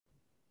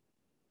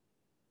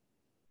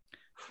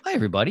Hi,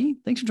 everybody.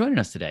 Thanks for joining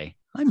us today.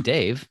 I'm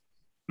Dave,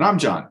 And I'm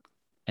John.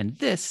 and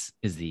this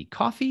is the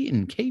Coffee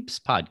and Capes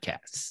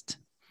podcast.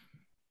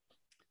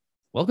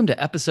 Welcome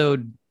to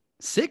episode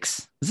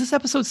 6. Is this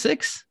episode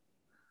 6?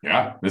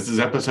 Yeah, this is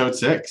episode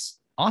 6.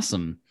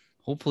 Awesome.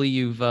 Hopefully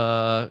you've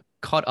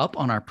caught up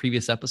on our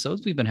previous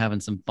episodes. We've been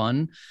having some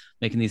fun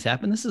making these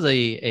happen. This is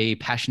a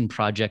passion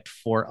project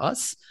for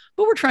us,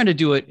 but we're trying to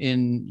do it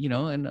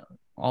in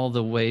all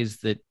the ways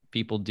that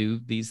people do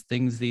these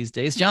things these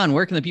days. John,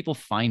 where can the people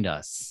find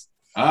us?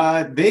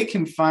 They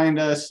can find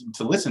us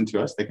to listen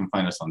to us. They can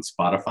find us on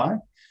Spotify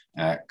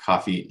at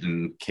Coffee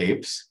and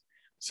Capes.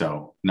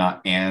 So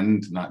not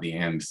the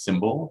and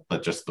symbol,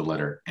 but just the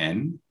letter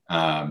N.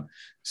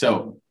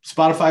 So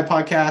Spotify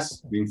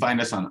podcasts, you can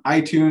find us on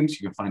iTunes.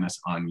 You can find us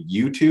on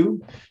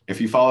YouTube. If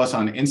you follow us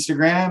on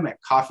Instagram at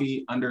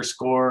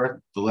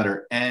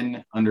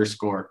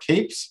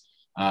coffee_N_Capes,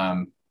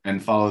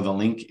 and follow the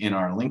link in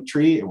our link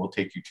tree, it will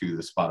take you to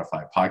the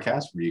Spotify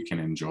podcast where you can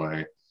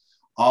enjoy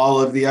all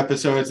of the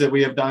episodes that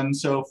we have done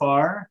so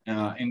far,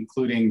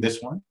 including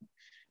this one.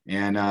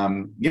 And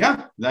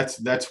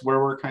that's where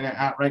we're kind of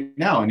at right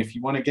now. And if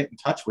you want to get in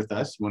touch with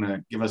us, you want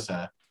to give us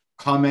a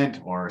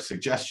comment or a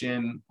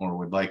suggestion, or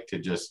would like to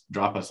just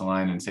drop us a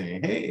line and say,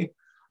 hey,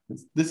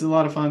 this is a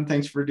lot of fun.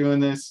 Thanks for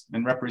doing this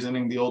and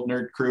representing the old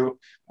nerd crew.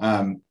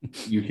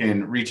 You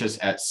can reach us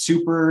at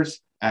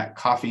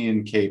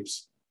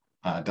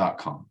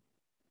supers@coffeeandcapes.com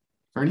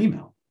for an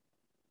email.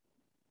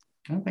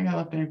 I don't think I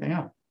left anything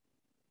out.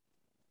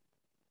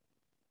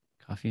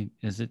 Coffee,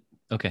 is it?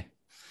 Okay.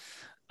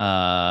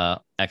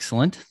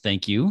 Excellent.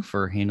 Thank you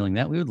for handling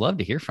that. We would love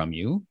to hear from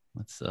you.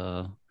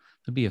 That'd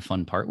be a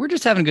fun part. We're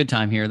just having a good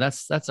time here.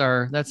 That's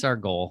our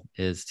goal,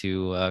 is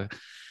to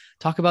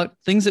talk about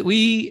things that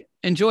we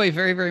enjoy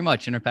very, very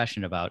much and are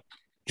passionate about.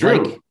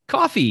 True. Like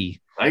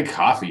coffee. Like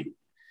coffee.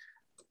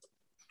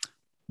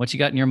 What you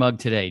got in your mug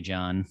today,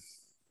 John?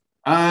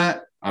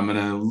 I'm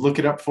gonna look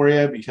it up for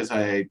you because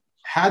I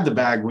had the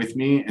bag with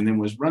me and then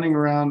was running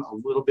around a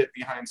little bit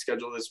behind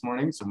schedule this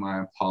morning. So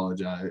my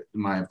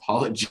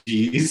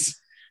apologies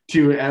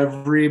to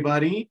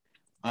everybody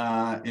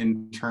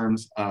in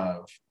terms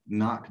of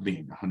not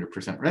being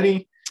 100%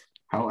 ready.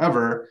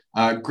 However,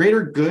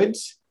 Greater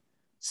Goods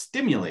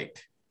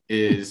Stimulate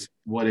is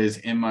what is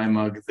in my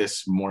mug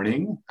this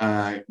morning.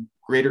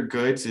 Greater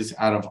Goods is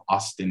out of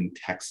Austin,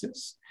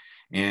 Texas.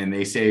 And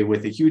they say,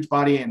 with a huge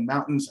body and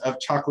mountains of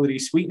chocolatey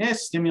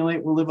sweetness,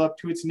 Stimulate will live up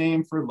to its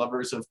name for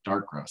lovers of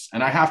dark roast.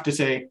 And I have to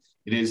say,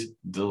 it is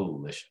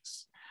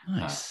delicious.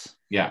 Nice.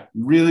 Yeah,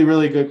 really,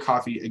 really good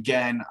coffee.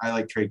 Again, I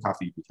like trade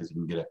coffee because you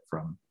can get it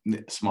from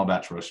small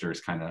batch roasters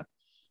kind of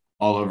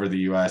all over the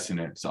US. And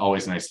it's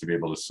always nice to be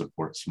able to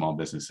support small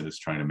businesses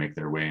trying to make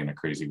their way in a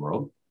crazy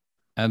world.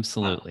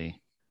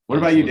 Absolutely. What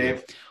about you,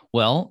 Dave?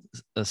 Well,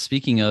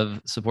 speaking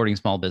of supporting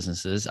small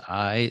businesses,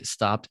 I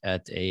stopped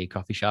at a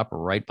coffee shop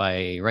right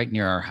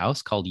near our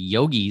house called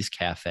Yogi's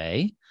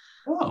Cafe.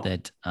 Oh.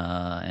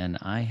 And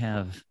I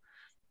have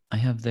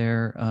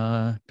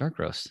their dark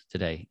roast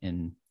today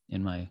in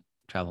my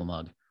travel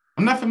mug.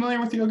 I'm not familiar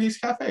with Yogi's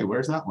Cafe.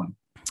 Where's that one?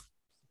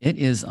 It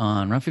is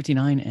on Route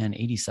 59 and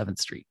 87th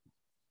Street.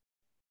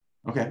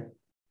 Okay.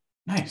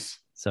 Nice.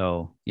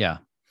 So, yeah.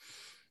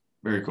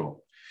 Very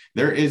cool.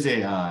 There's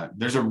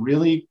a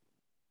really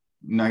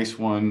nice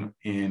one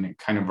in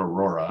kind of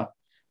Aurora.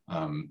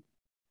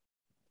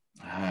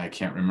 I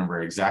can't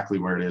remember exactly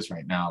where it is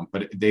right now,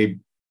 but they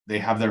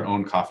have their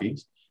own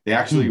coffees. They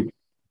actually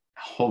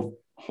hold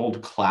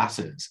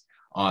classes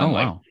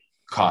on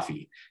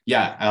coffee.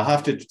 Yeah, I'll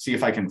have to see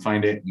if I can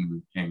find it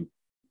and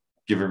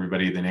give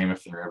everybody the name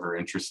if they're ever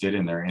interested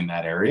and they're in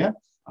that area.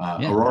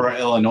 Aurora,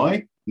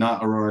 Illinois,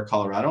 not Aurora,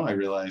 Colorado. I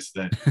realize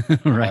that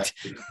right.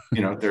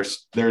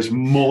 There's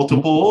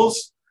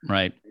multiples.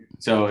 Right.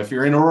 So if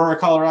you're in Aurora,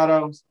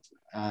 Colorado,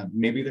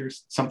 maybe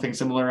there's something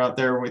similar out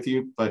there with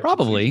you, but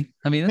probably.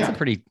 I mean, that's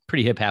a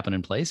pretty hip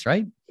happening place,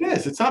 right?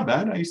 Yes, it's not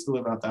bad. I used to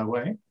live out that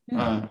way.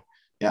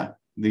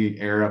 The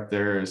air up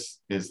there is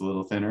a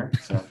little thinner.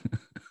 So,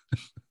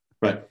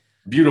 but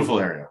beautiful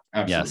area.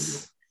 Absolutely.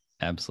 Yes,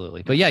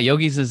 absolutely. But yeah,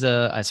 Yogi's is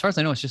as far as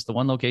I know, it's just the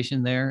one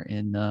location there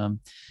in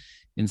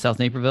South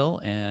Naperville,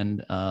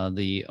 and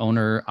the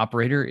owner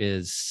operator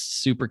is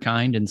super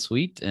kind and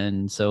sweet,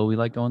 and so we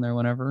like going there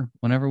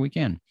whenever we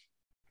can.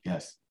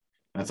 Yes,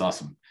 that's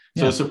awesome.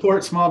 So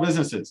support small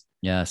businesses.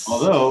 Yes.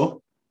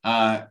 Although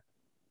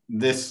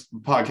this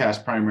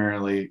podcast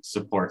primarily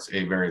supports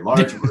a very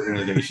large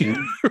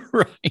organization,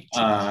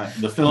 right?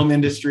 The film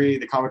industry,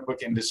 the comic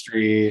book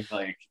industry,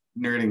 like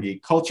nerd and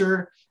geek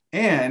culture,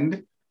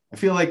 and I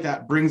feel like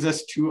that brings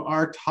us to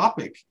our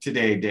topic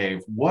today,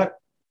 Dave. What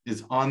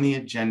is on the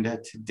agenda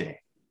today?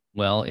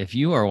 Well, if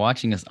you are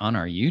watching us on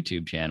our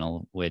YouTube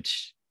channel,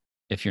 which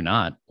if you're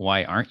not,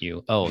 why aren't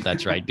you? Oh,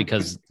 that's right.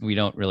 Because we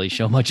don't really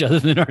show much other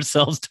than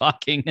ourselves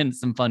talking and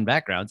some fun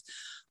backgrounds.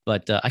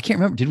 But I can't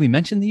remember. Did we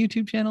mention the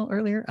YouTube channel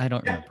earlier? I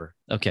don't remember.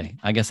 Okay.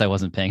 I guess I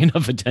wasn't paying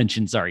enough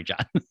attention. Sorry,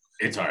 John.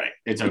 It's all right.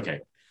 It's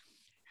okay.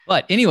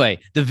 But anyway,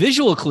 the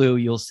visual clue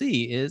you'll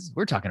see is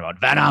we're talking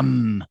about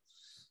Venom.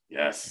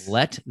 Yes.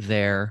 Let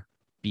there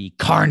be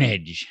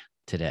carnage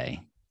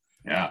today.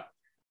 Yeah.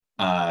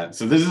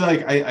 So this is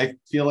like, I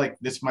feel like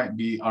this might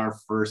be our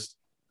first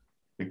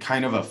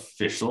kind of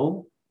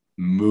official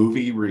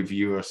movie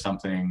review of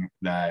something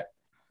that,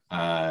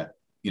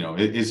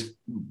 is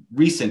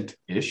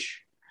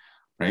recent-ish,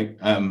 right?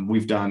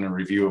 We've done a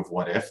review of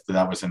What If.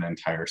 That was an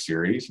entire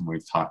series, and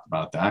we've talked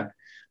about that.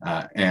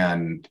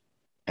 And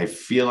I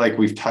feel like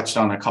we've touched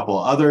on a couple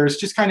others,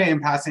 just kind of in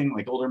passing,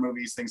 like older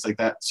movies, things like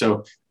that.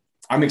 So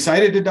I'm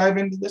excited to dive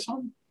into this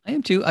one. I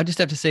am too. I just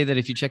have to say that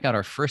if you check out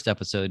our first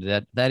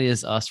episode, that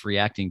is us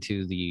reacting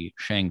to the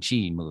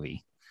Shang-Chi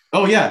movie.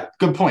 Oh yeah,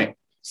 good point.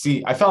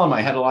 See, I fell on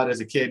my head a lot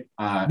as a kid,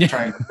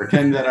 trying to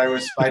pretend that I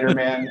was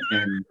Spider-Man,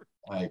 and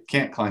I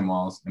can't climb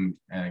walls, and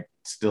I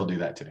still do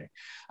that today.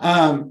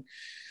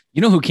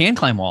 You know who can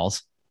climb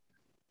walls?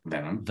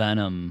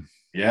 Venom.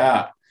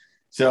 Yeah.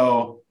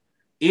 So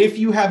if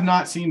you have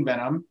not seen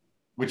Venom,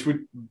 which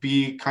would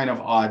be kind of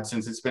odd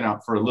since it's been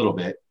out for a little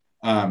bit,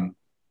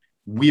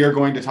 we are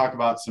going to talk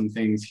about some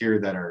things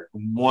here that are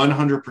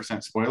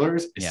 100%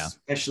 spoilers,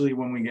 especially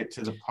when we get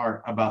to the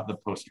part about the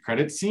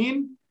post-credit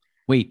scene.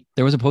 Wait,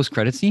 there was a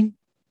post-credit scene?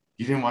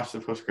 You didn't watch the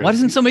post-credit Why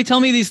doesn't somebody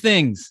tell me these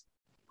things?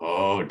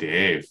 Oh,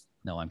 Dave.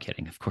 No, I'm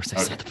kidding. Of course I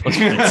saw the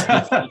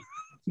post-credit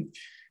scene.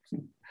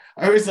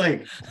 I was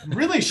like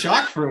really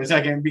shocked for a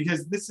second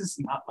because this is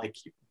not like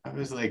you. I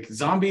was like,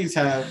 zombies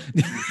have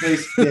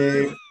face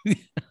Dave.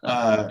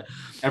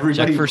 Everybody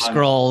check for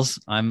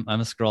Skrulls. I'm a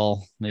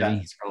Skrull, maybe.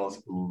 Yeah,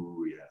 Skrulls.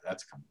 Ooh, yeah,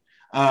 that's coming.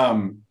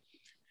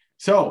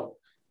 So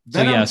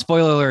yeah,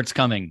 spoiler alert's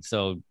coming.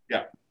 So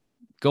yeah,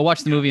 go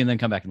watch the movie and then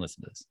come back and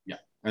listen to this. Yeah,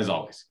 as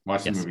always,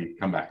 watch the movie,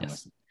 come back and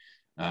listen.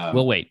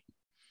 We'll wait.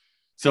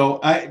 So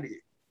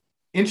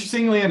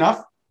interestingly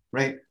enough,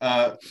 right?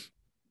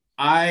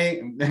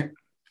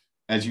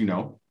 As you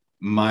know,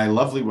 my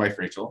lovely wife,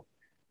 Rachel,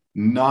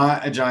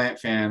 not a giant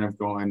fan of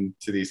going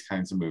to these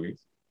kinds of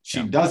movies.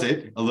 She does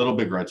it a little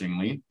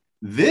begrudgingly.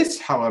 This,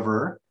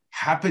 however,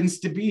 happens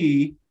to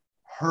be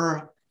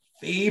her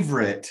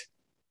favorite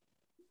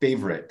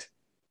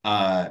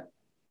superhero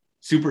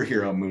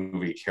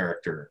movie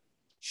character.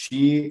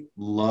 She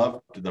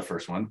loved the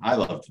first one. I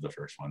loved the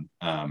first one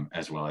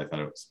as well. I thought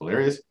it was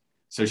hilarious.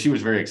 So she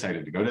was very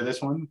excited to go to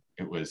this one.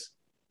 It was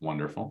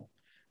wonderful.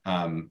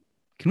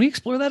 Can we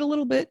explore that a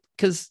little bit?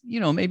 Because,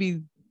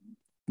 maybe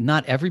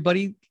not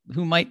everybody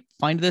who might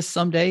find this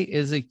someday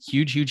is a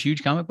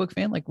huge comic book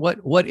fan. Like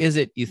what is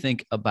it you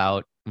think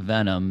about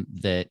Venom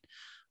that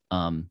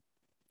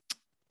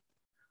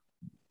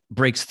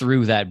breaks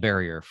through that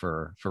barrier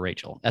for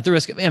Rachel? At the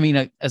risk of,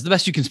 as the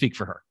best you can speak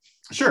for her.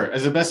 Sure.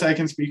 As the best I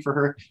can speak for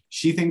her,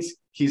 she thinks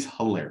he's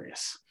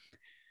hilarious.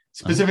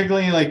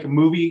 Specifically, like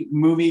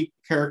movie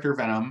character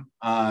Venom.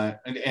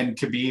 And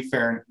to be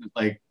fair,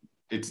 like,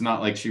 it's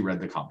not like she read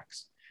the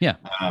comics. Yeah.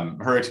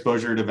 Her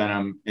exposure to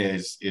Venom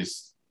is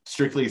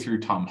strictly through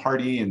Tom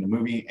Hardy in the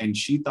movie, and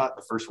she thought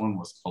the first one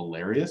was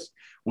hilarious,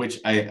 which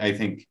I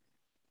think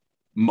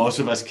most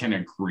of us can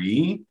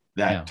agree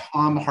that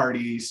Tom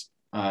Hardy's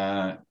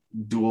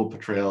dual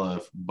portrayal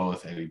of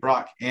both Eddie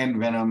Brock and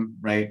Venom,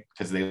 right?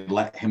 Because they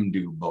let him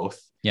do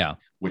both. Yeah.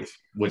 Which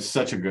was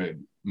such a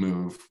good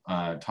move.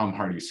 Tom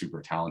Hardy's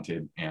super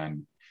talented,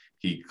 and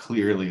he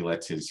clearly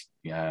lets his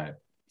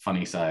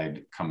funny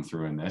side come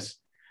through in this.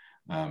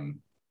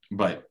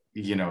 But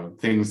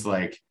things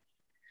like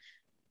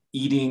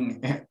eating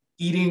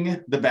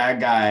the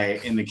bad guy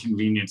in the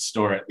convenience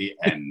store at the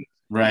end,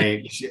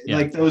 right?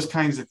 Like those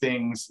kinds of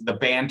things, the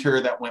banter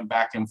that went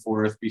back and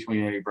forth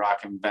between Eddie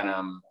Brock and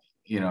Venom,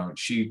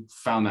 she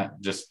found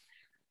that just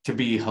to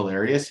be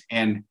hilarious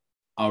and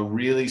a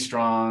really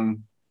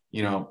strong,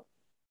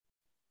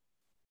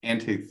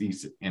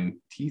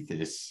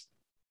 antithesis.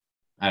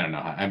 I don't know.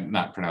 I'm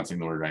not pronouncing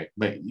the word right,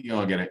 but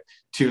you'll get it,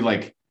 to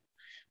like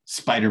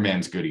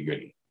Spider-Man's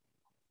goody.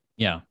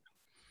 Yeah.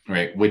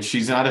 Right. Which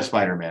she's not a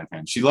Spider-Man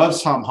fan. She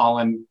loves Tom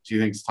Holland. She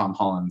thinks Tom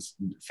Holland's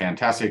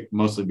fantastic,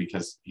 mostly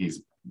because he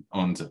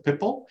owns a pit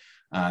bull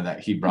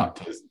that he brought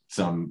to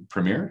some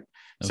premiere.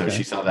 So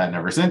she saw that, and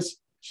ever since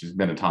she's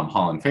been a Tom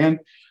Holland fan.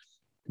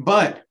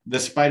 But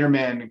the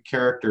Spider-Man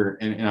character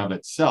in and of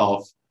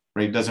itself,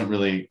 right, doesn't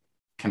really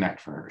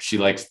connect for her. She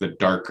likes the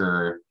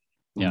darker,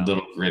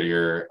 little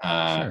grittier,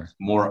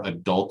 more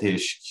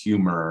adultish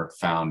humor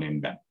found in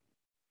Venom.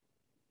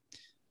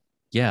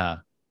 Yeah.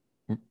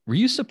 Were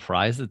you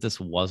surprised that this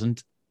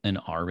wasn't an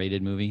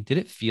R-rated movie? Did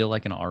it feel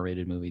like an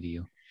R-rated movie to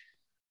you?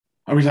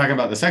 Are we talking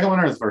about the second one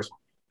or the first one?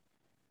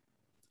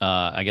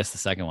 I guess the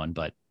second one,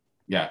 but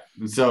yeah.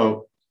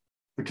 So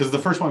because the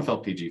first one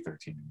felt PG-13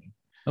 to me.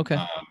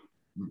 Okay.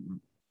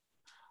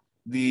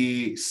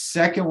 The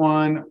second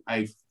one,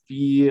 I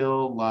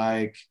feel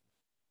like,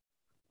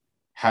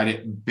 had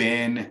it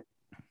been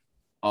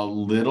a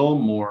little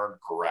more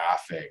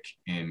graphic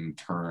in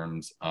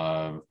terms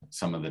of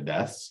some of the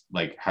deaths,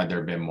 like had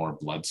there been more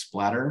blood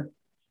splatter.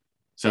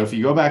 So if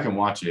you go back and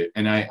watch it,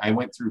 and I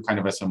went through kind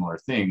of a similar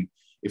thing,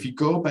 if you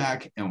go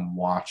back and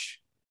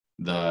watch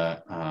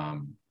the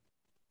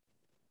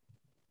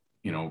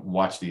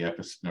watch the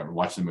episode or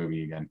watch the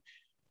movie again,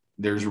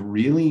 there's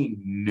really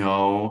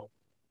no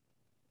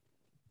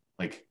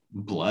like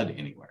blood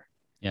anywhere.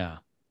 Yeah.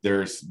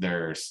 There's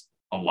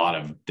a lot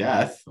of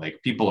death,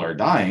 like people are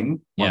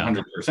dying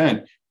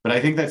 100%. But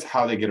I think that's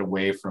how they get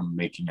away from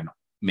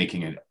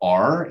making an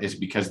R, is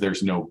because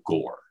there's no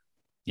gore.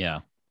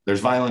 Yeah.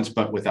 There's violence,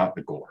 but without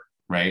the gore,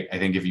 right? I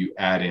think if you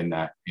add in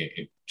that,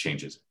 it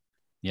changes it.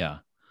 Yeah.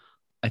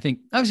 I think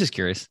I was just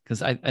curious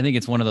because I think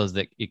it's one of those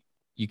that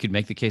you could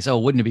make the case, oh,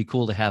 wouldn't it be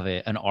cool to have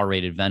an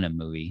R-rated Venom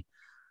movie?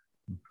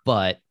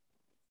 But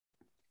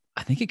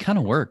I think it kind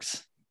of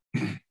works.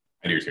 I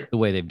do too. The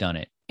way they've done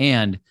it.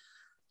 And,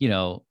 you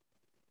know,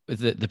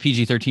 the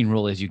PG-13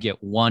 rule is you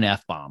get one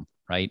F-bomb,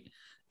 right?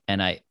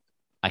 And I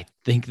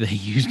think they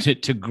used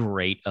it to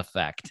great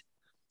effect.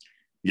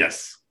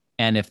 Yes.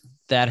 And if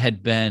that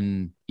had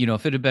been, you know,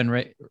 if it had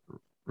been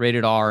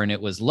rated R and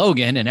it was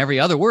Logan and every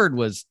other word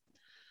was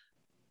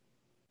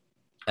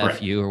Correct.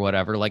 F you or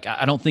whatever, like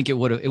I don't think it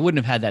wouldn't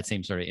have had that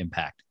same sort of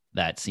impact,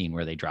 that scene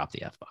where they drop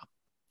the F-bomb.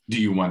 Do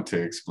you want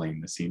to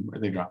explain the scene where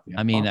they drop the F-bomb?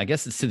 I mean, I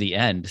guess it's to the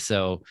end.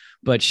 So,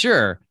 but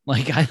sure,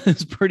 like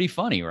it's pretty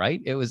funny,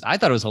 right? I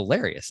thought it was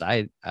hilarious.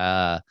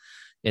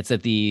 It's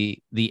at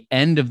the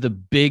end of the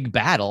big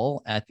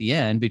battle at the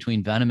end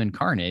between Venom and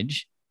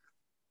Carnage.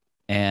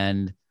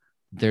 And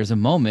there's a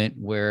moment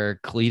where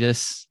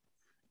Cletus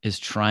is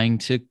trying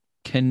to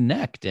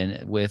connect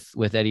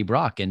with Eddie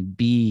Brock and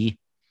be,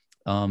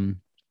 Cletus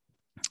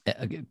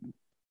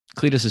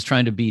is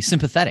trying to be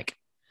sympathetic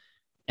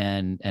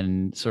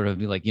and sort of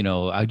be like, you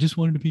know, I just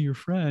wanted to be your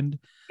friend.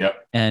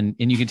 Yep. And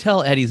you can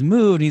tell Eddie's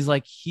mood. He's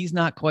like, he's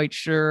not quite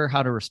sure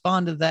how to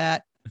respond to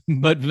that,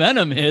 but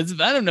Venom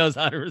knows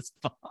how to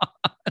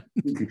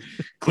respond.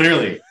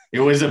 Clearly it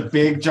was a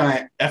big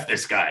giant F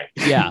this guy.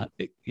 Yeah.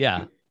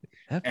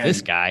 F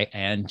this guy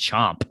and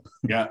Chomp.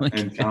 Yeah. Like,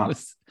 and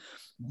Chomp.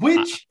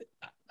 Which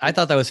I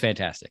thought that was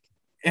fantastic.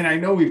 And I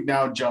know we've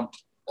now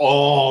jumped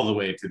all the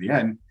way to the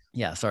end.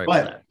 Yeah, sorry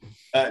about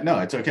that. No,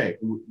 it's okay.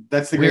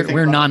 That's the great thing.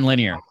 We're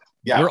non-linear.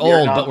 Yeah, we're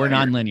old, but we're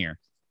non-linear.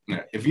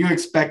 Yeah. If you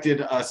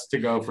expected us to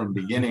go from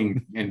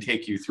beginning and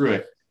take you through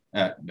it,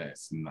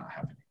 that's not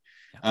happening.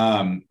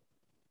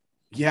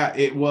 Yeah,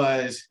 it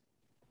was.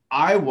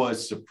 I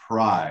was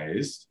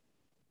surprised,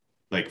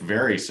 like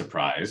very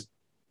surprised,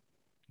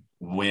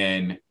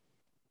 when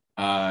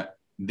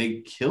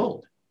they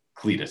killed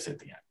Cletus at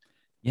the end.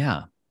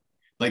 Yeah,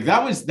 like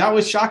that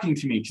was shocking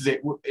to me because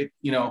it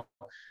you know.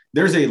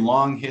 There's a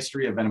long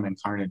history of Venom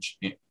and Carnage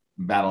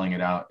battling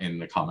it out in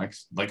the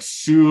comics, like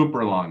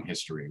super long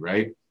history,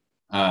 right?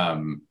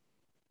 And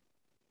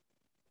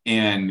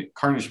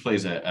Carnage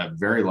plays a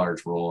very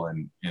large role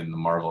in the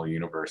Marvel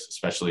universe,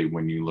 especially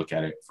when you look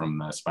at it from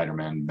the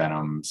Spider-Man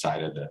Venom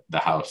side of the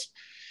house.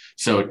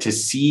 So to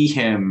see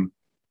him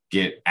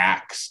get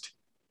axed,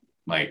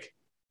 like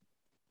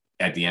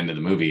at the end of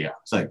the movie, I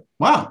was like,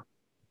 wow.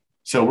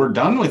 So we're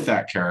done with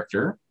that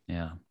character.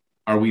 Yeah.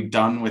 Are we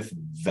done with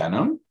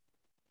Venom?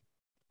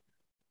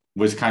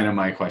 Was kind of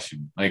my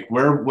question. Like,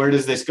 where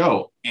does this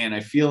go? And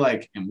I feel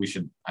like, and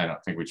I don't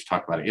think we should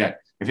talk about it yet.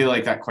 I feel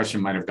like that question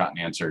might have gotten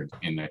answered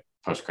in the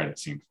post-credit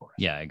scene for us.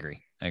 Yeah, I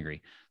agree.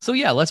 So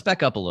yeah, let's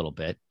back up a little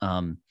bit.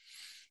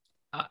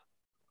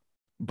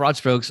 Broad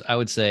strokes, I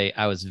would say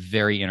I was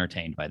very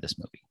entertained by this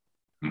movie.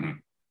 Mm-hmm.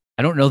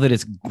 I don't know that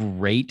it's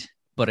great,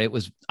 but I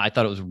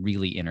thought it was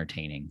really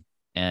entertaining.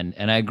 And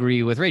I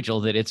agree with Rachel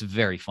that it's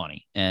very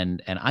funny.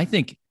 And I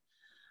think,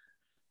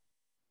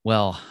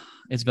 well,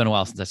 it's been a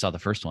while since I saw the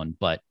first one,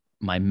 but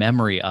my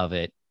memory of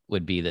it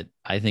would be that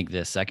I think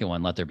the second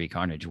one, Let There Be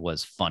Carnage,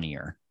 was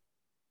funnier.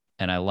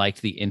 And I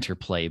liked the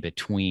interplay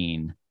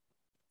between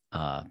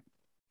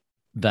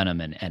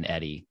Venom and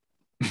Eddie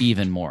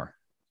even more.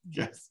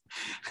 Yes.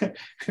 And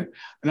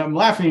I'm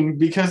laughing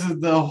because of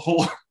the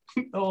whole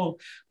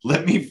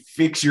let me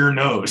fix your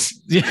nose.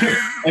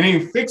 And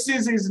he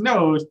fixes his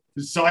nose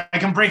so I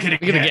can break it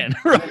again.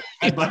 Right.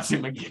 I bust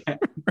him again.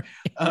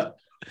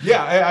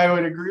 Yeah, I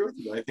would agree with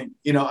you. I think,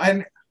 you know,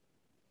 and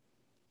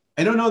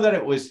I don't know that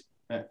it was,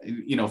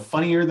 you know,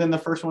 funnier than the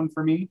first one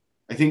for me.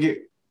 I think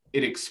it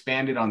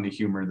expanded on the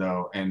humor,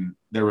 though, and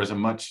there was a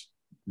much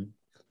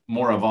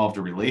more evolved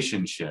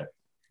relationship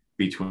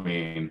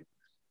between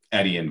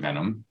Eddie and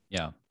Venom.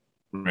 Yeah.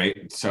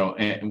 Right. So,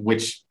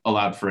 which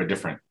allowed for a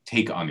different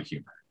take on the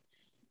humor.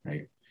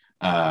 Right.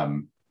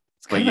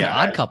 It's kind of an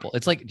Odd Couple.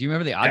 It's like, do you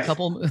remember the Odd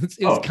Couple? It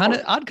was kind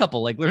of Odd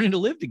Couple, like learning to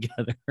live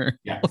together.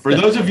 Yeah. For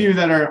those of you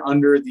that are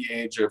under the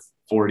age of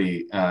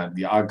 40,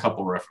 the Odd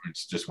Couple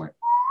reference just went.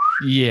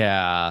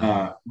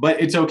 Yeah.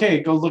 But it's okay.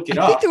 Go look it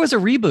up. I think there was a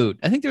reboot.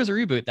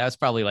 That was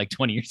probably like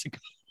 20 years ago.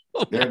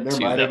 There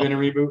might have been a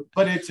reboot,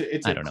 but it's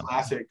a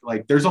classic.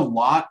 Like there's a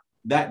lot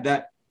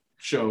that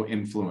show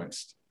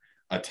influenced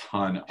a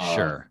ton of.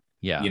 Sure.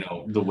 Yeah. You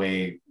know, the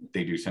way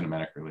they do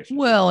cinematic relationships.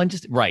 Well, and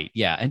just right.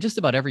 Yeah. And just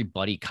about every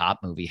buddy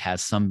cop movie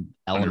has some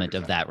element 100%.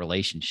 Of that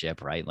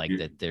relationship, right? Like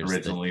that there's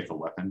original Lethal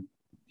Weapon.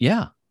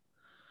 Yeah.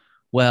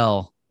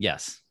 Well,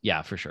 yes.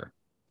 Yeah, for sure.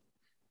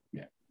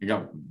 Yeah. You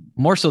got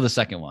more so the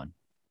second one.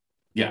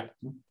 Yeah.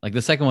 Like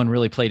the second one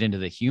really played into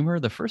the humor.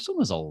 The first one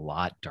was a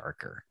lot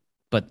darker,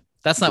 but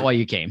that's not why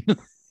you came.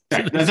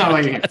 That's not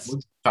what you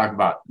we'll talk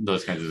about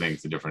those kinds of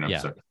things in different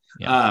episodes.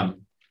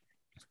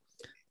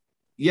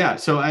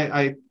 So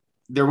I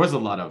there was a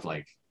lot of,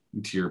 like,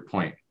 to your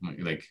point,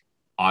 like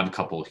odd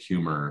couple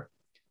humor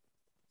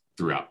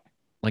throughout.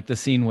 Like the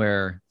scene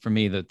where, for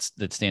me,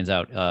 that stands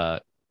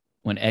out,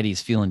 when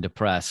Eddie's feeling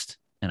depressed,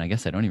 and I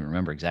guess I don't even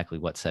remember exactly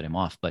what set him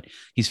off, but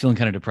he's feeling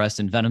kind of depressed,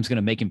 and Venom's going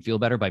to make him feel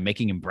better by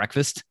making him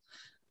breakfast.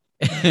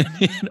 And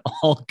it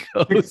all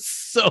goes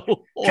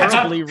so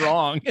horribly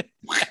wrong.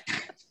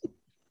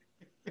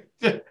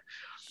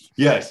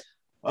 Yes.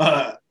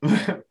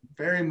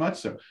 Very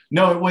much so.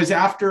 No, it was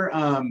after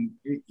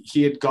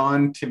he had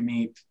gone to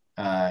meet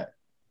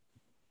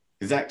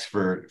his ex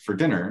for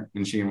dinner,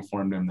 and she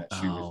informed him that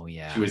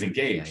she was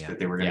engaged, that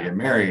they were going to get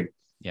married.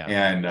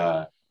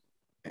 Yeah.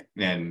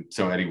 And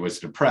so Eddie was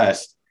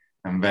depressed,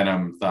 and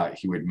Venom thought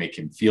he would make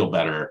him feel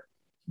better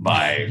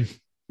by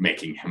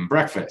making him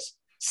breakfast,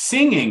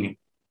 singing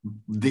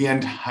the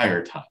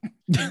entire time,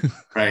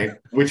 right?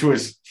 Which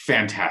was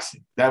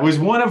fantastic. That was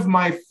one of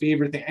my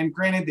favorite things. And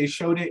granted, they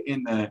showed it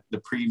in the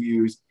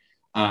previews.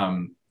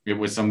 It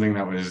was something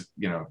that was,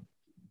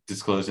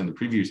 disclosed in the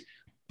previews,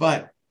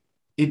 but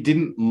it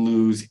didn't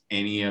lose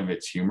any of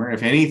its humor.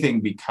 If anything,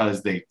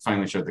 because they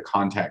finally showed the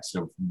context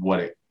of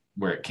where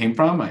it came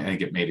from, I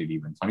think it made it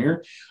even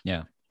funnier.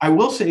 Yeah. I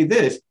will say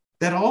this,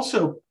 that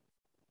also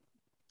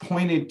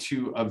pointed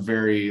to a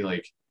very,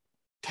 like,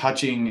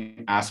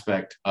 touching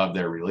aspect of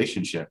their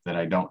relationship that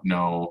I don't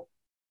know,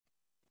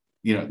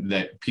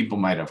 that people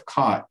might have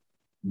caught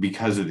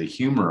because of the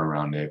humor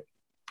around it.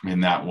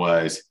 And that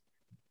was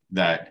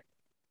that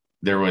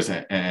there was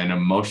an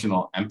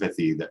emotional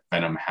empathy that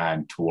Venom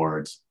had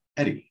towards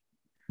Eddie.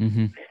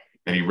 Mm-hmm.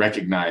 That he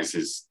recognized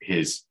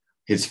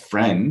his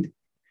friend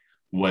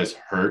was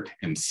hurt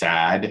and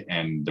sad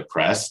and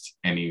depressed,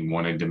 and he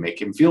wanted to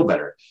make him feel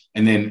better.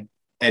 And then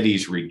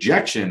Eddie's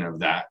rejection of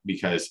that,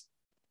 because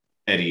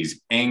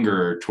Eddie's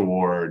anger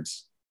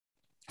towards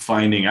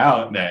finding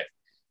out that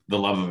the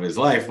love of his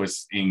life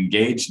was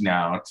engaged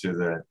now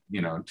to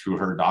to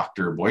her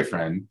doctor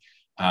boyfriend,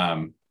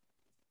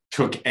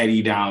 took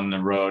Eddie down the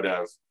road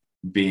of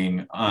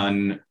being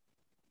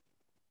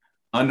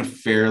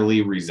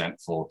unfairly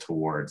resentful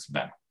towards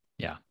Venom.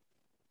 Yeah.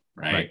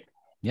 Right.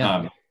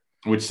 Yeah.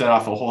 Which set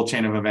off a whole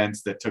chain of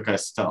events that took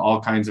us to all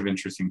kinds of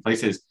interesting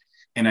places.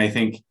 And I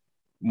think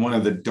one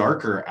of the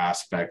darker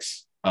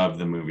aspects of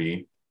the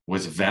movie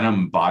was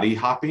Venom body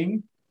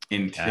hopping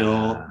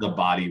until the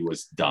body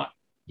was done.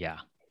 Yeah.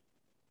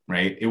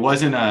 Right. It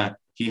wasn't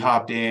he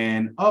hopped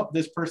in, oh,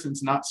 this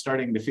person's not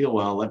starting to feel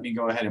well, let me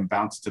go ahead and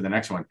bounce to the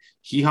next one.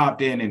 He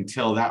hopped in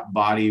until that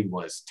body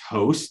was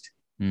toast.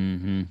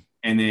 Mm-hmm.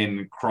 And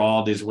then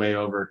crawled his way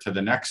over to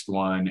the next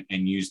one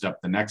and used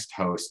up the next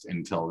host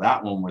until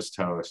that one was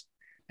toast.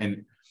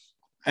 And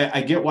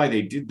I get why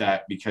they did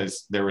that,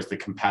 because there was the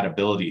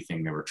compatibility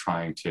thing they were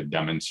trying to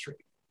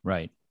demonstrate.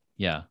 Right.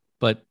 Yeah.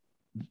 But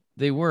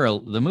the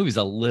movie's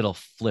a little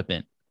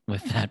flippant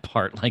with that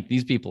part. Like,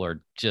 these people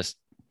are just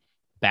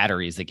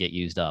batteries that get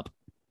used up.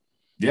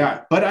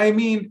 Yeah. But I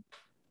mean,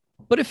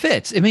 but it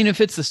fits. I mean, it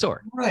fits the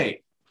story.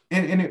 Right.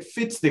 And it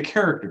fits the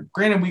character.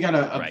 Granted, we got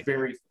a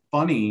very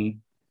funny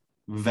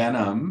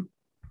Venom,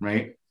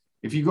 right?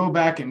 If you go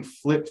back and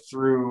flip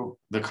through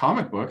the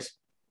comic books,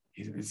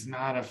 it's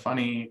not a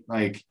funny,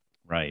 like,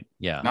 right.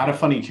 Yeah. Not a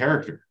funny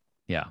character.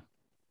 Yeah.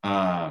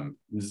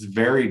 It's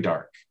very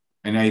dark.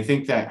 And I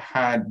think that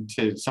had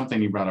to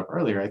something you brought up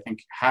earlier, I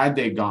think had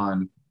they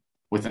gone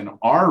with an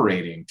R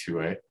rating to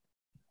it,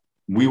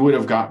 we would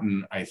have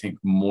gotten, I think,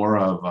 more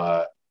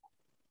of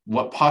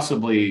what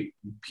possibly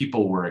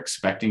people were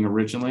expecting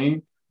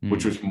originally,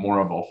 which was more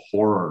of a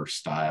horror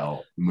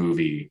style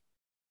movie,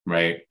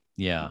 right?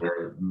 Yeah.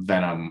 Where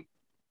Venom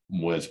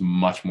was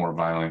much more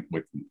violent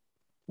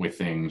with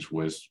things,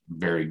 was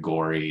very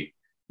gory,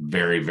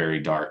 very, very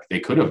dark. They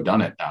could have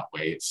done it that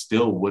way. It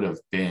still would have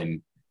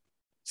been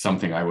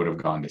something I would have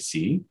gone to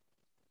see.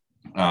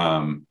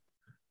 I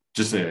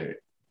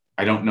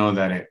don't know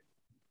that it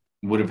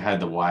would have had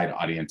the wide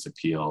audience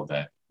appeal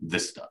that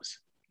this does.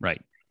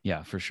 Right.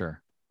 Yeah, for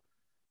sure.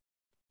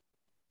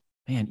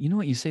 Man, you know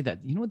what, you say that,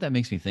 you know what that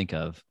makes me think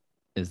of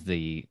is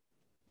the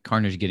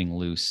Carnage getting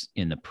loose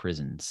in the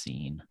prison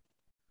scene.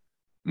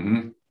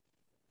 Mm-hmm.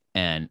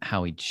 And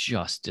how he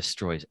just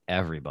destroys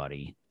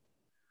everybody.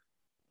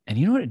 And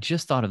you know what I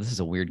just thought of? This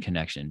is a weird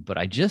connection, but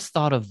I just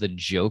thought of the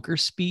Joker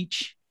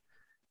speech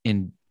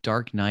in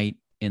Dark Knight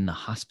in the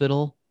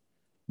hospital.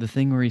 The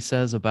thing where he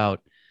says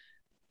about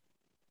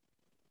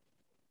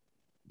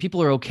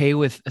people are okay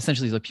with,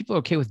 essentially, like, people are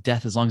okay with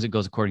death as long as it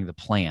goes according to the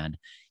plan,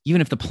 even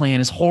if the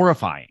plan is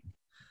horrifying.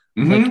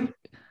 Mm-hmm.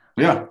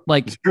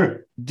 Like,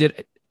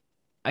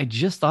 I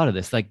just thought of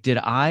this. Like,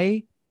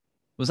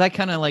 was I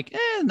kind of like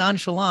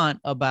nonchalant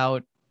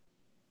about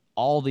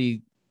all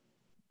the,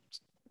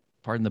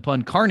 pardon the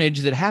pun,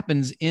 carnage that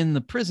happens in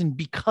the prison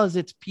because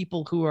it's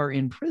people who are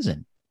in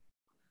prison?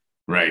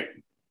 Right.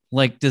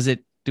 Like, do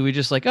we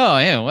just like, oh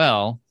yeah,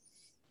 well,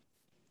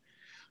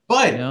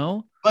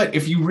 but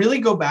if you really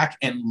go back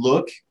and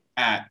look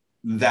at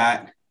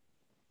that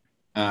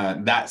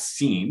that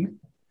scene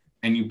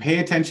and you pay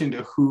attention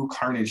to who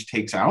Carnage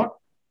takes out,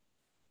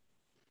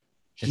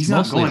 he's not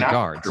mostly going the after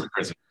guards.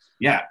 prisoners.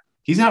 Yeah,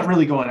 he's not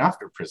really going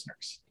after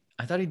prisoners.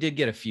 I thought he did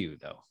get a few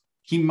though.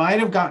 He might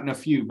have gotten a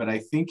few, but I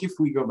think if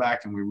we go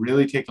back and we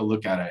really take a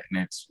look at it,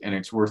 and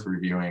it's worth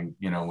reviewing,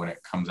 when it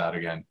comes out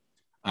again.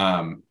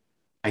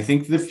 I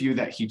think the few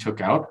that he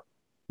took out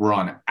were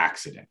on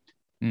accident.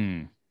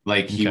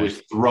 Like he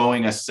was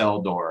throwing a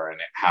cell door and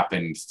it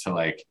happened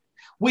to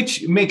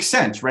which makes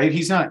sense, right?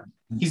 He's not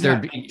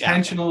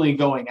intentionally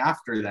going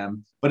after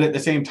them, but at the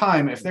same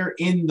time, if they're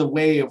in the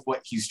way of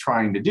what he's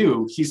trying to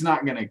do, he's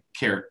not going to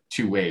care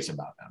two ways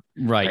about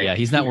them. Right. Yeah.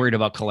 He's not worried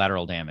about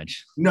collateral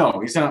damage. No,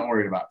 he's not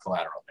worried about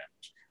collateral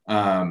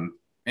damage.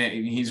 And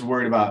he's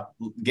worried about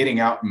getting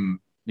out and,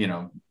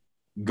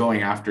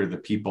 going after the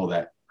people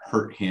that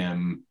hurt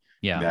him,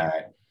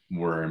 that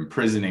were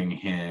imprisoning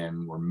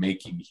him, were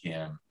making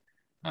him,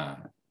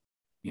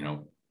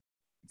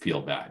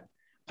 feel bad.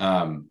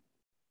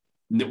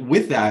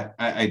 With that,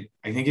 I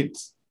think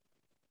it's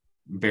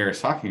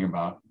bears talking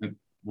about.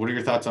 What are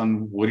your thoughts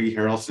on Woody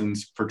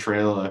Harrelson's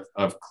portrayal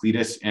of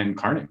Cletus and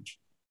Carnage?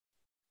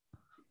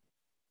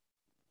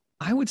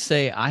 I would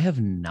say I have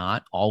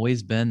not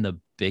always been the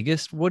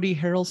biggest Woody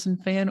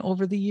Harrelson fan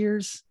over the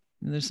years.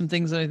 There's some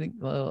things that I think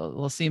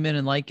we'll see him in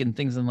and and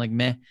things I'm like,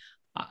 meh.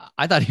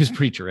 I thought he was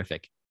pretty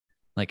terrific.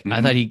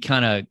 I thought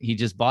he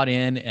just bought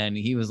in and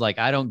he was like,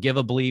 I don't give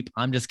a bleep.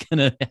 I'm just going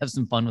to have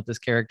some fun with this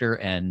character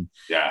and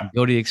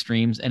go to the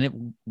extremes. And it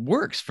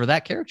works for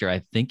that character.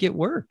 I think it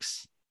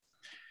works.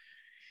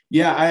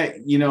 Yeah.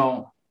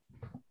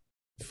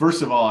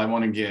 First of all, I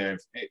want to give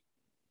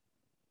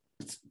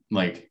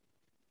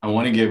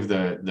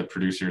the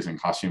producers and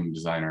costume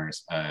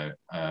designers a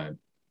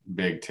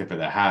big tip of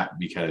the hat,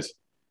 because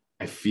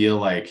I feel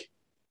like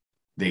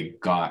they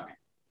got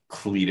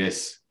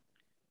Cletus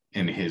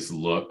and his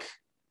look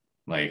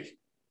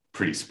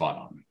pretty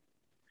spot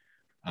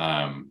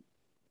on.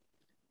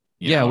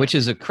 Which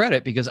is a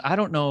credit, because I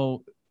don't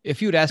know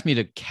if you would ask me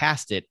to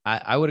cast it,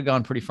 I would have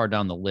gone pretty far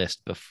down the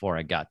list before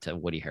I got to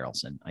Woody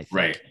Harrelson, I think.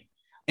 Right.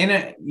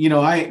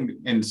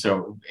 And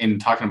so in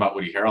talking about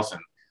Woody Harrelson,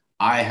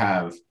 I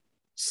have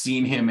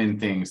seen him in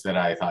things that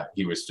I thought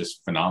he was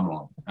just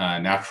phenomenal.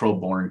 Natural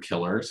Born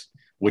Killers,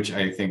 which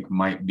I think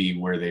might be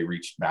where they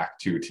reached back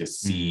to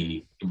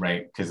see,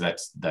 right? Because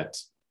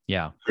that's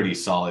pretty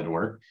solid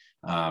work.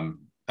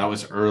 That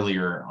was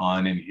earlier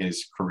on in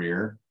his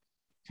career.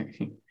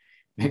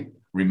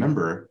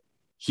 Remember,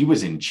 he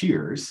was in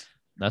Cheers.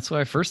 That's what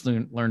I first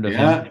learned of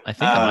him. I think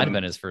that might have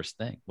been his first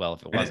thing. Well,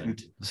 if it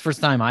wasn't, it was the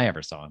first time I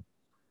ever saw him.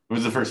 It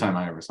was the first time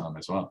I ever saw him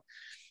as well.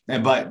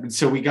 But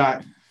so we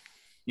got,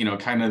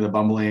 kind of the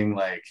bumbling,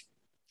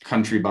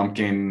 country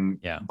bumpkin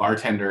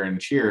bartender in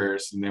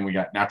Cheers. And then we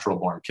got Natural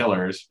Born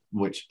Killers,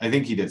 which I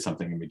think he did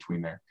something in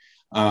between there.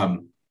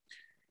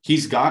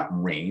 He's got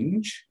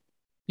range.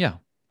 Yeah.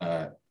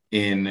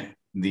 In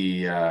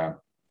the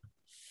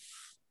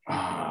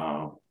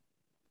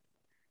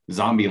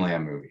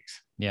Zombieland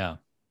movies. Yeah.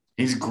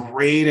 He's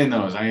great in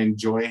those. I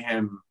enjoy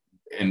him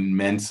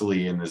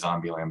immensely in the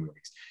Zombieland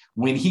movies.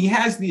 When he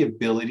has the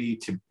ability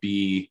to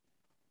be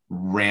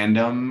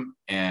random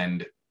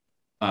and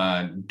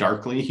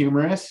darkly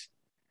humorous,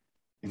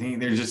 I think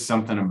there's just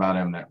something about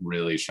him that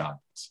really shines.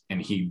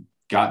 And he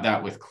got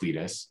that with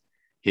Cletus.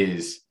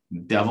 His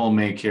devil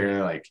may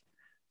care,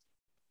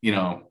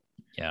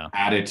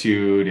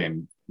 attitude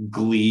and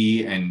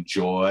glee and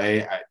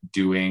joy at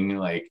doing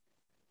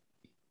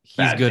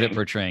he's good at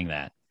portraying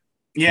that.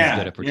 Yeah. He's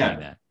good at portraying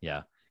that.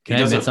 Yeah. Can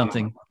I admit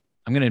something?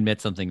 I'm going to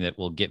admit something that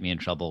will get me in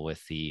trouble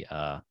with the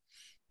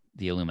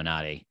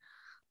Illuminati,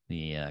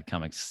 the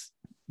comics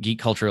geek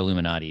culture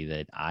Illuminati,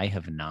 that I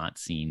have not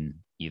seen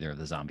either of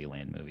the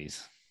Zombieland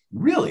movies.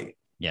 Really?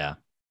 Yeah.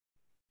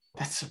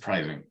 That's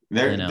surprising.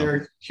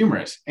 They're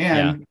humorous.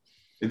 And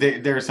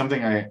there's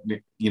something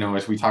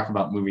as we talk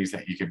about movies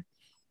that you could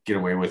get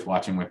away with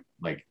watching with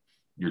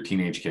your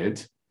teenage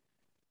kids,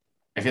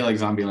 I feel like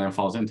Zombieland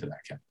falls into that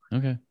category.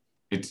 Okay.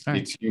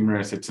 It's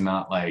humorous. It's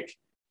not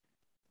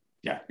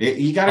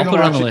you gotta go put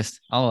it on the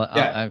list. I'll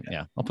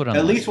put it on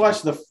at least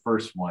watch the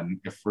first one,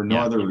 if for no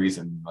other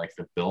reason,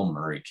 the Bill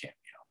Murray cameo.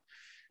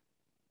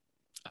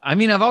 I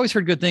mean, I've always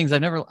heard good things. I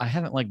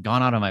haven't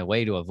gone out of my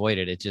way to avoid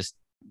it. It just,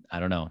 I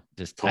don't know.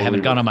 Totally I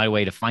haven't gone on my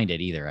way to find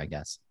it either, I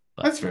guess.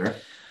 But that's fair.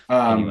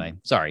 Anyway,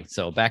 sorry.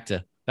 So back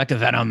to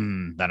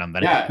Venom.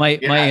 Yeah, my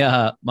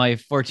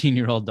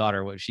 14-year-old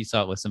daughter, she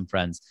saw it with some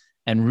friends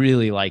and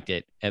really liked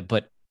it,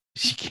 but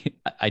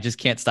I just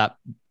can't stop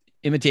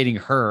imitating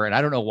her, and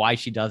I don't know why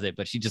she does it,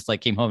 but she just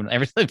came home and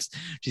every time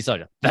she saw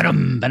it,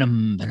 Venom.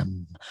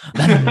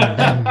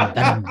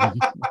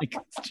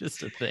 It's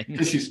just a thing.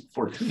 Because she's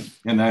 14,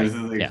 and that is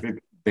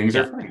things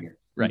are funny here,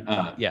 right?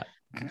 Yeah.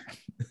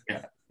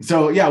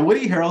 So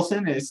Woody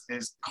Harrelson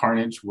is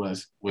Carnage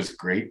was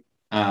great.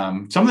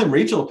 Something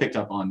Rachel picked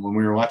up on when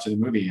we were watching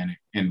the movie,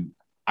 and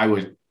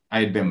I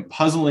had been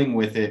puzzling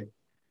with it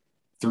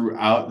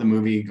throughout the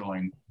movie,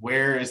 going,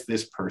 where is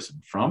this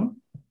person from?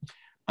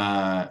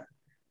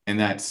 And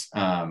that's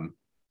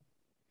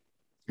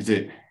is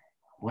it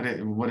what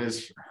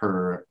is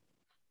her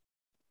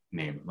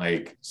name?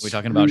 Like, Are we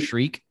talking about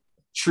Shriek?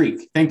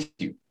 Shriek. Thank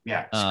you.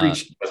 Yeah, Uh,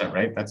 Screech wasn't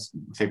right. That's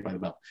Saved by the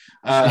Bell.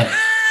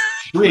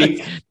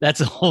 Shriek.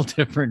 That's a whole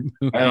different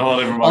movie. A whole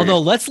different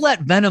Although ballgame. let's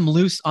let Venom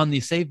loose on the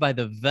Saved by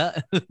the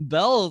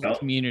Bell Bell?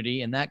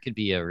 community, and that could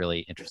be a really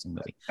interesting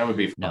movie. That would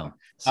be fun. No,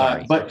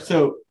 sorry. But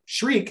so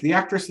Shriek, the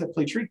actress that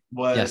played Shriek,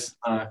 was Yes.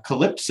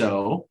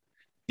 Calypso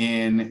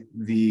in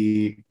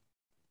the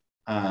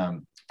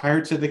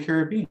Pirates of the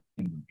Caribbean.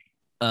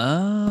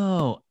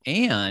 Oh,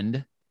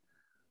 and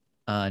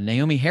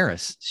Naomi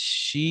Harris.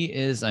 She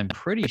is, I'm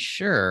pretty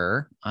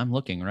sure, I'm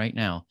looking right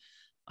now.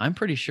 I'm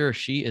pretty sure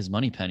she is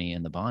Moneypenny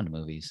in the Bond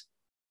movies.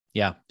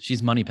 Yeah,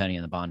 she's Moneypenny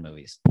in the Bond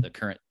movies.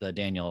 The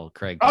Daniel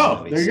Craig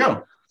Bond movies. There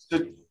you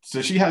go.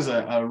 So she has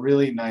a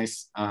really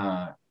nice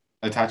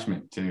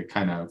attachment to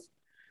kind of,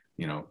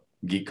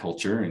 geek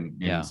culture and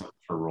some of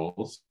her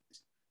roles.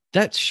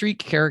 That Shriek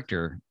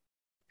character,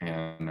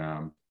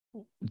 and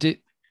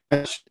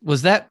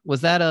was that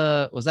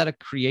a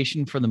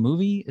creation for the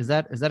movie? Is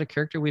that a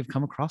character we've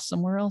come across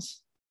somewhere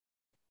else?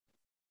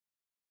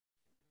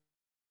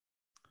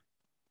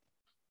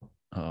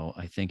 Oh,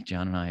 I think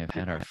John and I have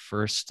had our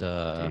first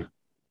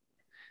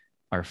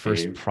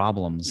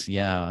problems,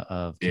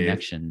 of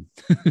connection.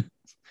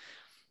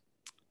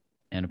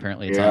 And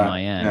apparently it's on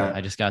my end.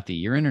 I just got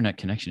your internet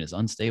connection is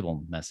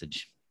unstable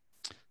message.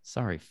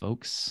 Sorry,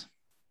 folks.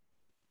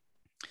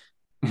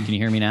 Can you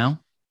hear me now?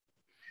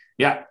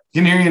 Yeah,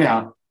 can hear you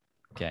now.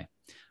 Okay.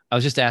 I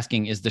was just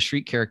asking, is the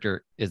Shriek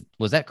character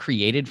was that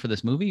created for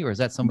this movie, or is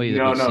that somebody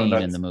that we've seen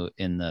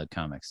in the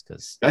comics?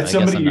 Because that's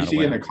somebody you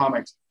see in the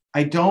comics.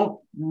 I don't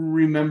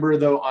remember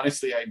though.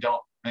 Honestly, I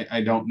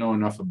don't know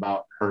enough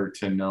about her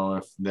to know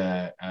if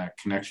the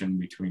connection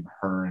between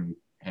her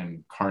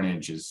and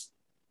Carnage is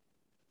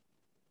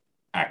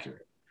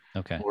accurate.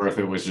 Okay. Or if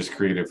it was just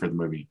created for the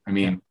movie. I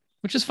mean,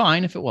 which is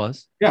fine if it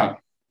was. Yeah,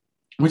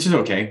 which is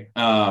okay.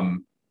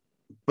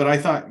 But I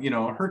thought,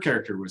 her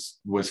character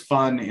was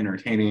fun,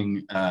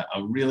 entertaining, a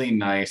really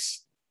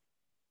nice.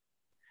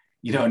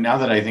 Now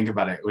that I think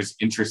about it, it was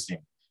interesting.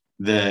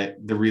 The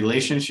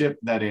relationship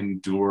that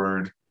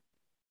endured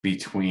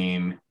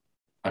between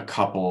a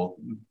couple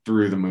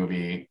through the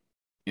movie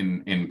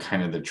in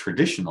kind of the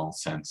traditional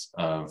sense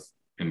of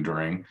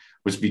enduring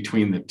was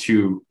between the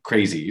two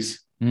crazies,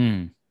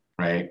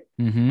 right?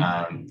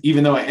 Mm-hmm.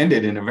 Even though it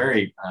ended in a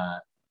very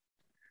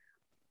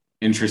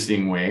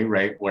interesting way,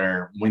 right?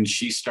 Where when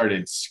she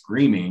started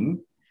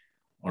screaming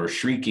or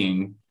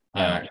shrieking,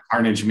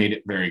 Carnage made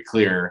it very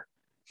clear,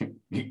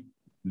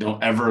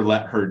 don't ever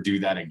let her do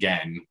that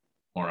again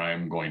or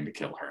I'm going to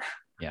kill her.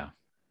 Yeah.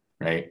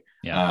 Right.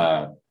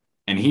 Yeah.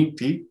 And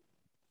he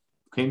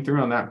came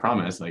through on that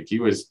promise. Like he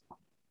was,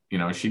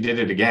 she did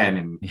it again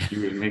and he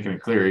was making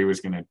it clear he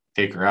was going to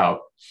take her out.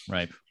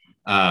 Right.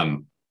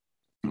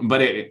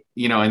 But it,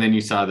 and then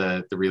you saw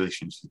the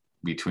relationship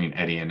between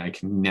Eddie and I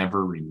can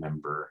never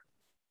remember.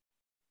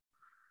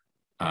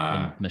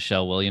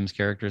 Michelle Williams'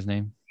 character's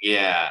name?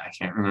 Yeah, I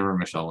can't remember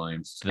Michelle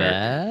Williams'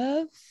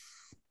 character.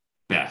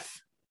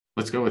 Beth.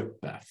 Let's go with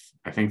Beth.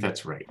 I think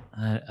that's right.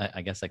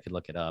 I guess I could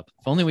look it up.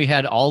 If only we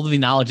had all the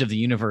knowledge of the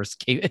universe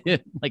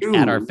at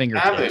our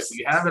fingertips.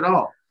 We have it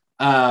all.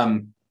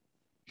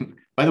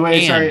 By the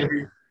way,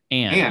 sorry.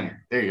 Anne.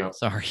 There you go.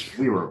 Sorry.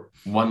 We were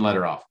one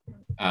letter off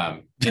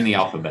in the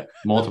alphabet.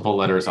 Multiple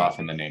letters off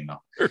in the name,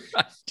 though.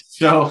 Right.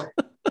 So,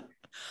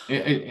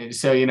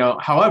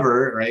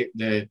 however, right,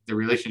 the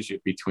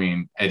relationship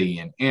between Eddie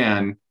and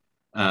Anne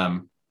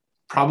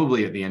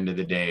probably at the end of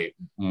the day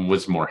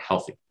was more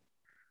healthy,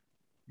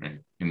 right,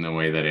 in the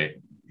way that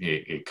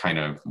it kind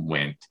of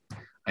went.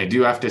 I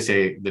do have to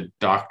say the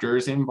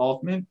doctor's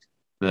involvement,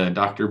 the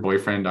doctor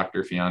boyfriend,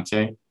 doctor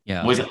fiance,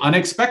 was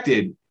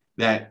unexpected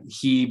that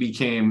he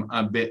became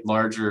a bit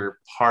larger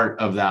part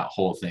of that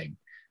whole thing.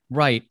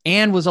 Right.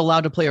 And was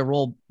allowed to play a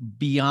role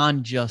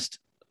beyond just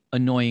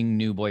annoying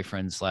new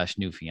boyfriend /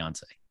 new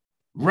fiance.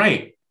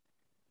 Right.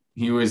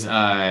 He was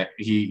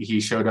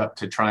he showed up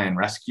to try and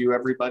rescue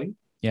everybody.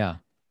 Yeah.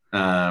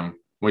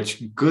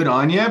 Which good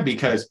on you,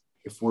 because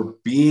if we're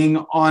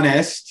being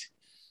honest,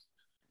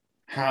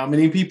 how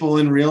many people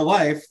in real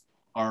life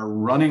are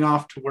running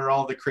off to where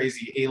all the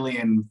crazy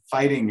alien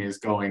fighting is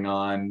going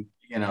on,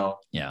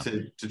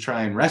 to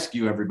try and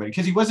rescue everybody?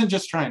 Because he wasn't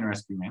just trying to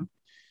rescue man.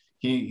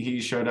 He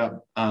showed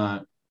up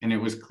and it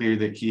was clear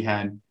that he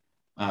had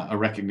a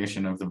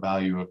recognition of the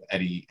value of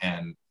Eddie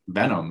and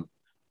Venom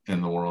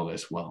in the world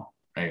as well.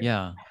 Right.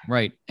 Yeah.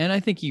 Right. And I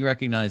think he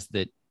recognized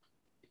that,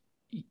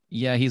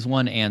 he's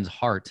won Anne's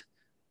heart,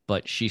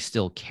 but she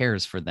still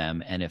cares for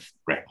them. And if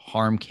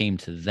harm came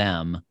to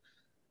them,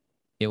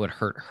 it would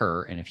hurt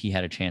her. And if he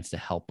had a chance to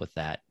help with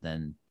that,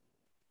 then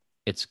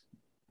it's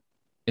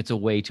a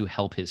way to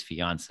help his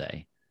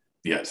fiance.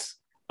 Yes.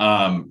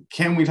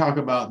 Can we talk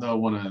about, though,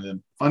 one of the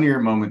funnier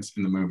moments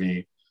in the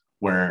movie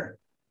where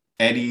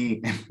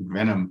Eddie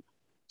Venom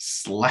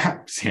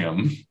slaps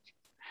him?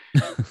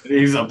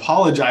 He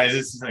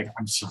apologizes. He's like,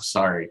 I'm so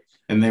sorry.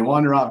 And they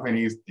wander off,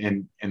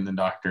 and and the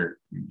doctor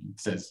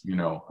says,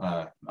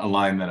 a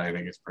line that I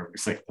think is perfect.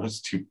 It's like,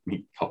 those two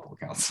need couple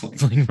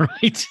counseling.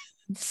 Right.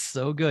 It's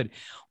so good.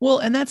 Well,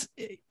 and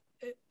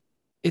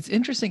it's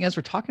interesting as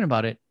we're talking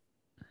about it.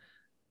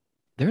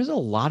 There's a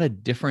lot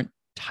of different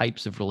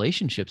types of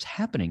relationships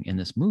happening in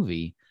this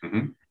movie.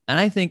 Mm-hmm. And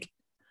I think,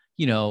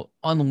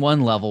 on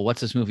one level,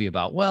 what's this movie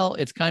about? Well,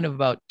 it's kind of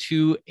about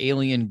two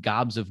alien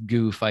gobs of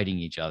goo fighting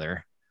each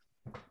other.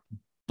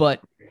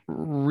 But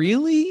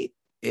really,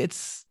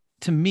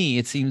 to me,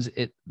 it seems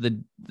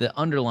the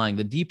underlying,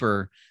 the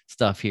deeper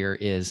stuff here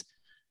is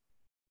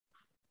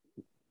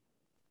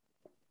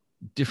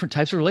different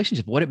types of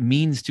relationship, what it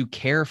means to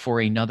care for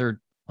another,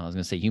 I was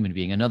going to say human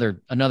being,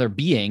 another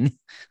being.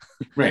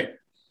 Right.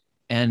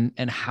 And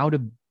how to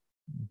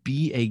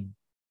be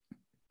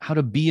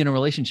in a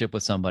relationship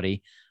with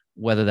somebody,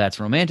 whether that's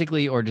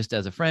romantically or just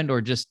as a friend,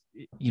 or just,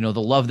 the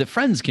love that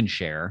friends can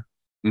share,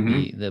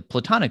 the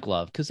platonic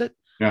love. Because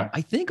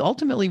I think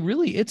ultimately,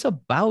 really,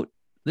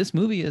 this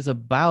movie is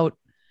about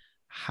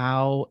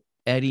how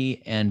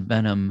Eddie and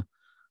Venom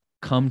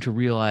come to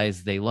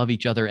realize they love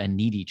each other and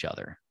need each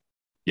other.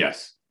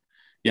 Yes.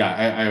 Yeah,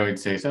 I would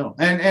say so.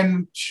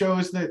 And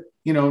shows that,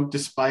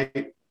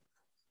 despite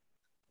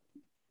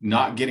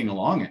not getting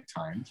along at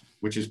times,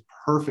 which is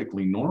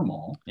perfectly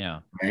normal. Yeah.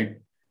 Right.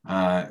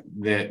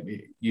 That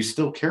you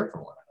still care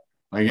for one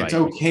another. Like, it's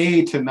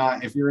okay to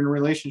not, if you're in a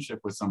relationship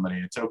with somebody,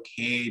 it's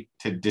okay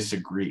to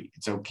disagree.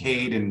 It's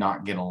okay to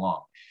not get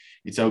along.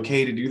 It's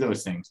okay to do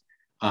those things.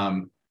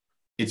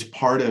 It's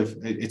part of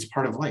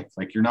life.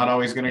 Like, you're not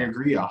always going to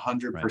agree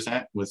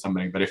 100% with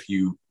somebody, but if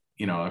you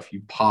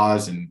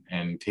pause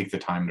and take the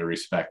time to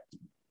respect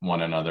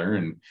one another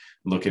and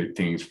look at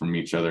things from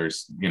each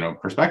other's,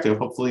 perspective,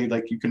 hopefully,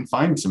 like, you can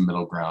find some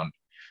middle ground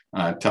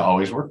to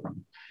always work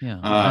from. Yeah.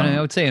 And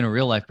I would say, in a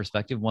real life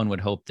perspective, one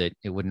would hope that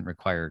it wouldn't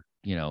require,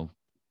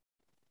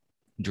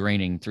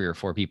 draining 3 or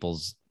 4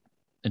 people's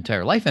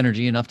entire life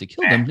energy enough to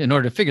kill them in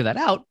order to figure that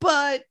out.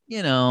 But,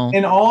 in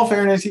all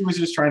fairness, he was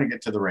just trying to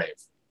get to the rave.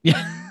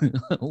 Yeah.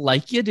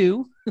 Like you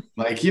do.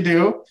 Like you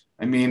do.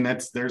 I mean,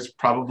 there's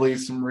probably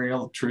some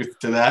real truth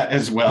to that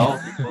as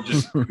well. People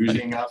just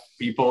using up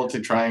people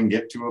to try and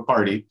get to a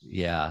party.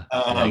 Yeah.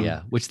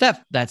 Yeah. Which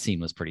that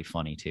scene was pretty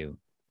funny too.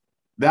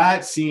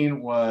 That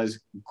scene was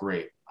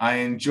great. I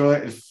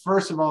enjoy,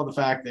 first of all, the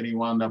fact that he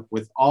wound up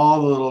with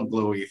all the little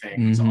glowy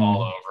things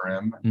all over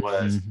him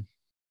was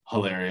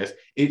hilarious.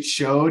 It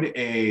showed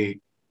a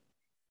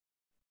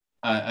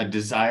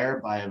desire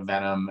by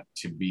Venom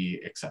to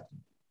be accepted.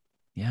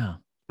 Yeah.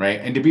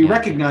 Right. And to be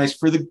recognized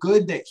for the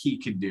good that he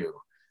could do.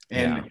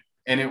 And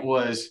it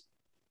was,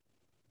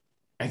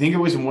 I think it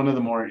was one of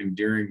the more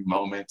endearing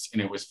moments.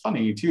 And it was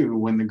funny too,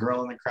 when the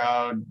girl in the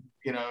crowd,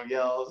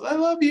 yells, "I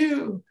love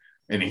you."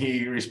 And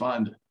he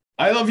responded,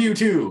 "I love you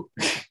too."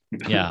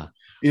 Yeah.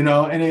 And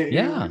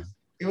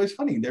it was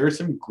funny. There were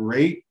some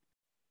great,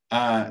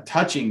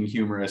 touching,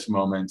 humorous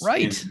moments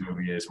in the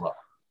movie as well.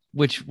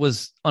 Which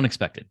was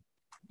unexpected.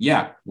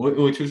 Yeah.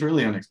 Which was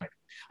really unexpected.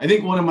 I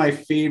think one of my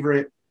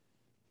favorite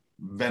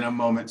Venom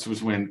moments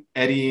was when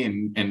Eddie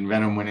and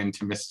Venom went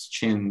into Mrs.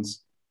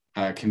 Chin's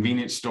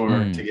convenience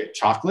store to get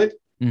chocolate,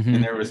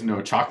 and there was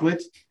no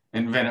chocolate.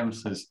 And Venom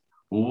says,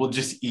 "Well, we'll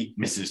just eat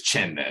Mrs.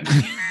 Chin then."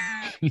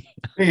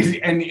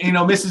 And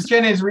Mrs.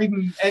 Chen is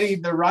reading Eddie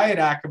the riot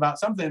act about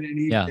something, and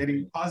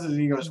he pauses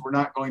and he goes, "We're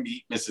not going to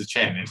eat Mrs.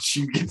 Chen." And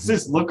she gets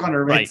this look on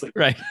her face,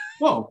 right.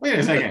 Whoa, wait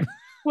a second,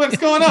 what's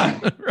going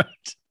on?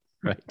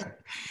 Right.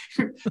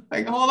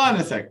 Like, hold on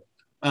a second.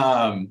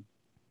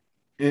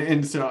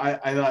 And so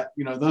I thought,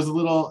 those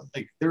little,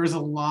 like, there was a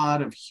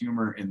lot of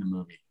humor in the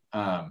movie.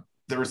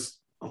 There was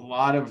a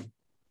lot of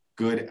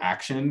good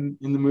action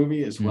in the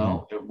movie as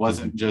well. It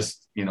wasn't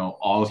just,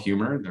 all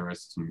humor. There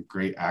was some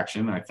great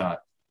action. I thought,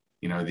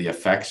 the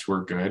effects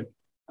were good.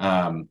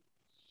 Not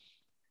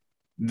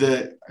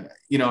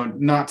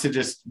to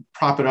just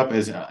prop it up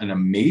as an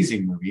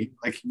amazing movie.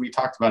 Like we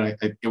talked about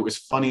it was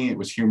funny. It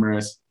was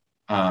humorous.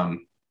 I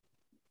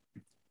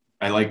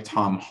like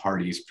Tom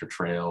Hardy's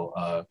portrayal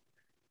of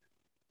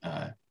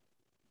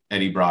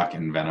Eddie Brock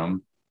and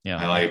Venom. Yeah.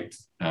 I liked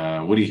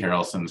Woody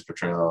Harrelson's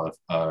portrayal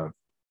of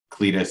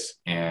Cletus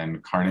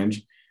and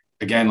Carnage.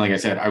 Again, like I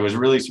said, I was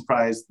really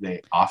surprised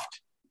they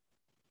offed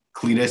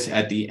Cletus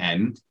at the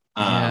end.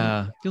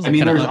 Feels like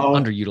they're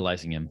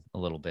underutilizing him a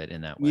little bit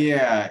in that way.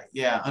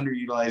 Yeah,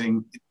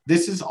 underutilizing.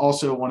 This is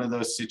also one of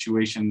those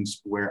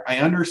situations where I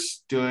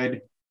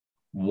understood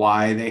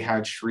why they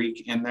had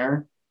Shriek in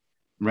there,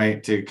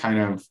 right? To kind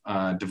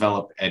of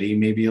develop Eddie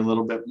maybe a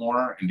little bit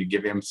more and to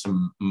give him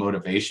some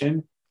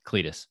motivation.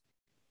 Cletus.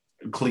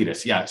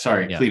 Yeah,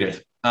 sorry,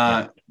 Cletus.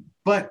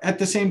 But at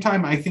the same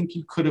time, I think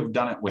you could have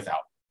done it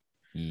without.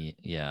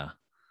 Yeah.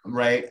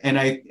 Right. And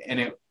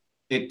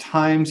at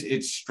times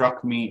it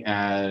struck me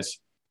as,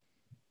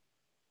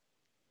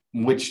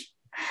 which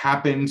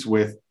happens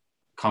with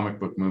comic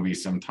book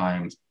movies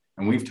sometimes,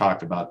 and we've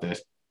talked about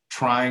this,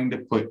 trying to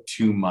put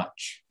too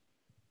much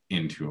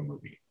into a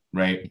movie,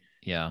 right?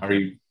 Yeah.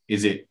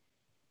 Is it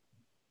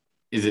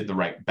the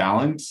right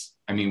balance?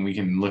 I mean, we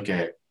can look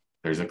at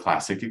there's a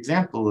classic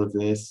example of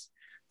this.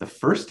 The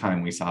first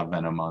time we saw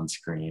Venom on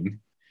screen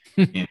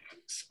in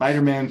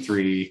Spider-Man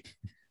 3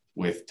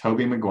 with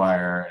Tobey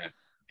Maguire,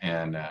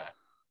 and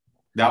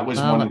that was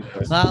one of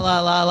those. La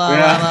la la la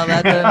la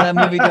la. That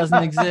movie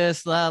doesn't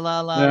exist. La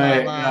la la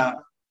Right, la la. yeah.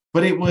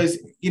 But it was,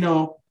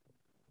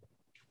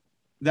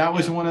 that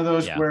was one of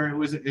those where it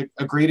was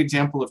a great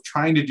example of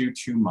trying to do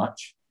too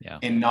much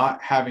and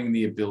not having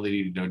the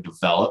ability to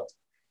develop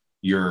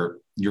your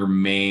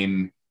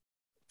main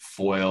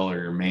foil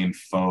or your main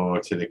foe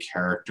to the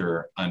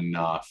character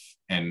enough,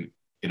 and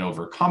it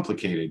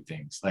overcomplicated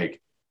things. Like,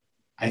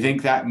 I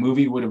think that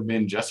movie would have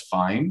been just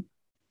fine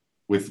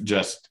with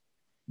just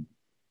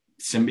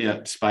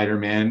symbiote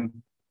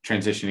Spider-Man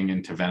transitioning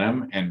into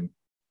Venom and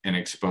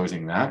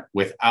exposing that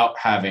without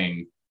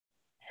having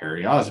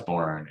Harry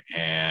Osborn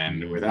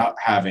and without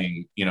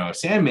having,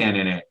 Sandman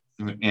in it.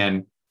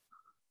 And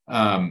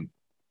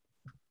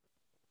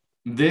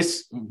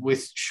this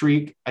with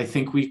Shriek, I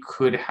think we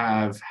could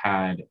have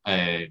had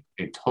a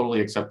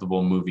totally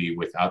acceptable movie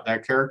without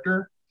that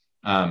character.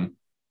 I'm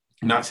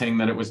not saying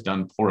that it was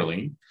done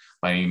poorly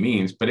by any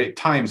means, but at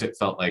times it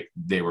felt like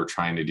they were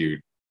trying to do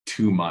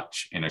too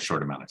much in a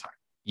short amount of time.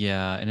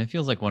 Yeah, and it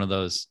feels like one of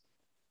those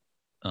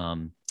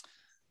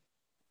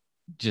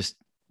just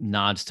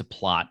nods to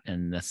plot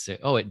and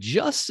it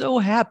just so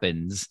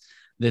happens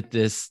that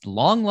this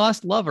long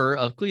lost lover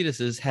of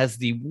Cletus's has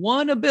the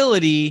one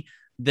ability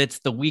that's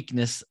the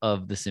weakness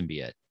of the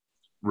symbiote.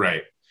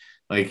 Right.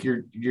 Like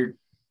it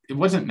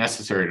wasn't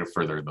necessary to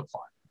further the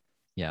plot.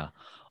 Yeah.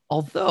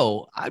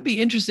 Although I'd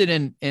be interested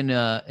in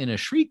a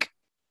Shriek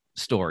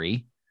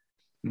story.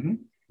 Mm-hmm.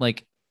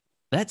 Like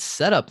that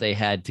setup they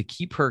had to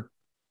keep her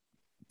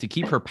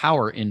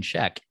power in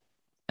check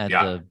at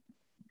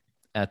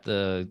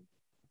the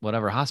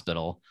whatever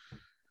hospital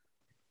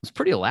was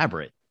pretty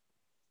elaborate.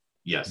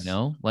 Yes.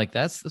 Like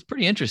that's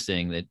pretty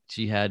interesting that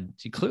she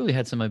clearly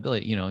had some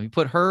ability. You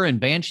put her and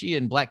Banshee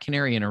and Black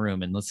Canary in a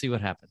room and let's see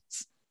what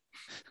happens.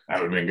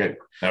 That would be good.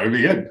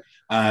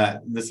 The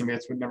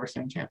symbiotes would never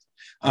stand a chance.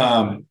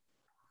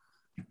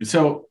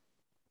 So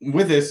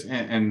with this,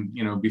 and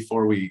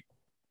before we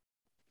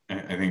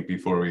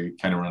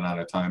kind of run out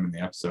of time in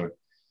the episode,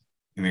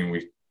 I think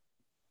we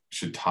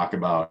should talk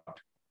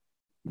about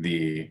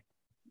the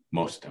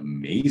most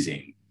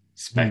amazing,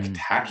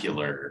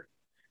 spectacular.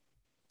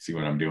 See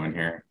what I'm doing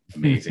here?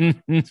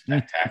 Amazing,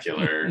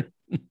 spectacular.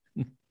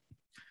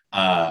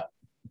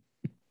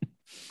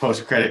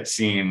 Post-credit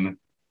scene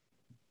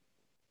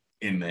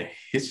in the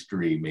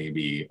history,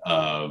 maybe,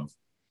 of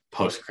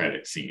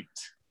post-credit scenes.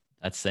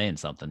 That's saying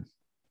something.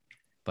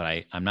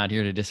 But I'm not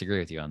here to disagree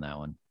with you on that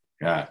one.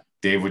 Yeah.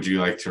 Dave, would you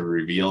like to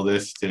reveal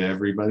this to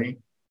everybody?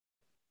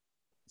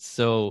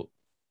 So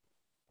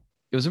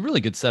it was a really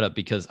good setup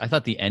because I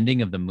thought the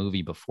ending of the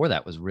movie before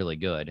that was really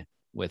good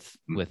with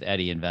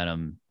Eddie and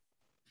Venom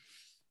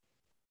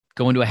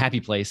going to a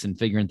happy place and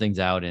figuring things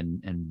out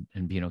and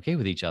being okay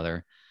with each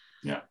other.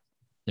 Yeah.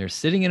 They're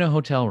sitting in a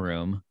hotel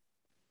room.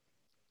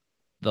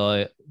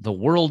 The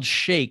world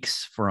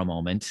shakes for a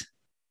moment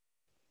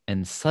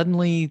and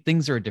suddenly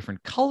things are a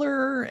different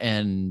color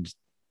and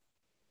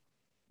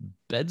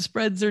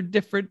bedspreads are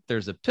different.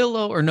 There's a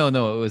pillow or no,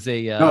 it was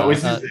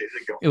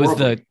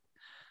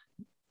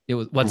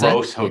what's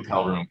gross that?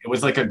 Hotel room. It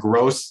was like a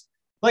gross,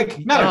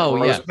 like not a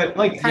gross, but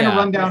like kind of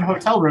rundown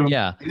hotel room.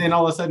 Yeah. And then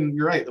all of a sudden,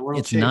 you're right. The world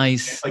it's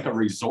nice. It's like a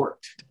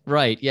resort.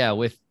 Right. Yeah.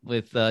 With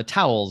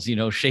towels,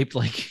 shaped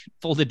like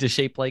folded to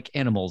shape like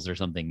animals or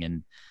something.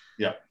 And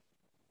yeah.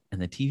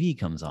 And the TV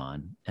comes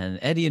on and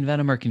Eddie and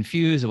Venom are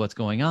confused of what's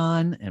going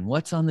on. And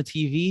what's on the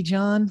TV,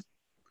 John?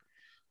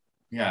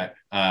 Yeah.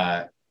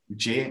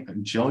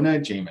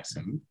 Jonah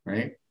Jameson,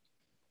 right?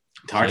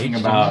 Talking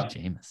about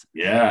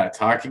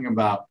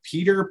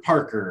Peter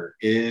Parker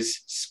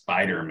is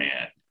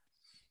Spider-Man.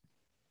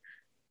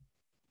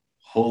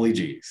 Holy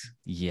geez.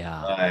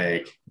 Yeah.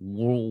 Like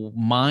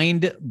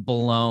mind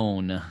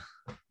blown.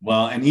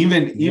 Well, and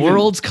even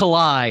worlds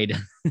collide.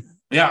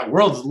 Yeah,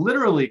 worlds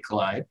literally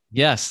collide.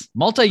 Yes.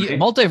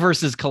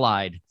 Multiverses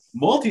collide.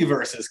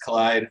 Multiverses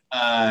collide.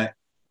 And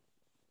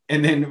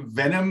then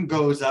Venom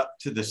goes up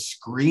to the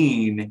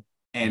screen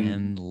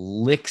and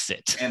licks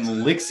it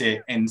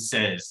and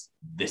says,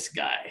 "This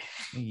guy."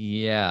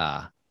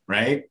 Yeah.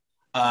 Right.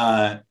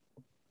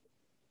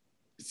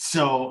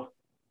 So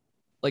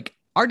like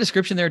our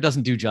description there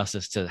doesn't do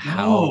justice to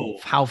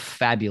how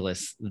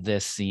fabulous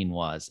this scene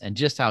was and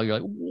just how you're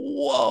like,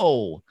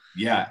 whoa.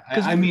 Yeah.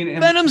 I mean,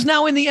 Venom's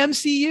now in the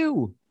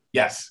MCU.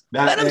 Yes.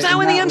 Venom's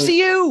now in the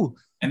MCU.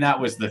 And that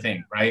was the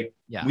thing, right?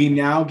 Yeah. We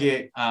now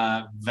get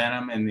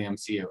Venom in the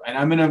MCU. And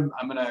I'm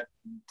gonna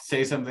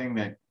say something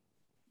that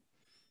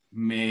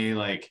may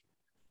like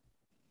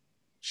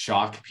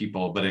shock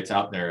people, but it's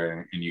out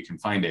there and you can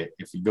find it.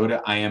 If you go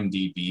to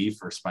IMDb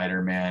for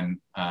Spider-Man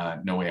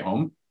No Way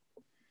Home,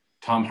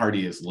 Tom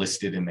Hardy is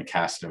listed in the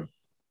cast of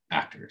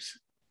actors.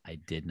 I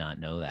did not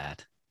know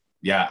that.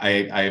 Yeah,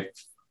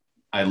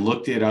 I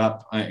looked it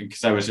up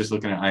because I was just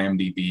looking at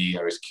IMDb.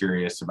 I was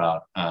curious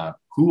about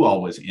who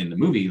all was in the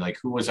movie, like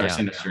who was our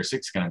Sinister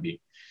Six going to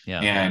be. Yeah.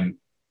 And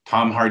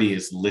Tom Hardy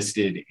is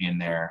listed in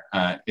there.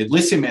 It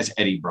lists him as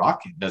Eddie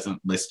Brock. It doesn't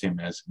list him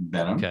as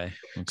Venom. Okay.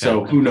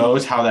 So who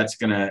knows how that's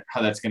gonna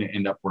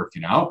end up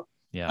working out.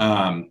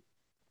 Yeah.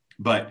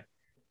 But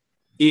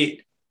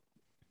it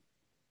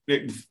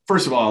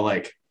first of all,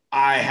 like,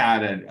 I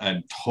had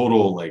a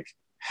total like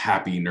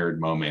happy nerd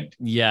moment.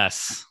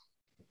 Yes.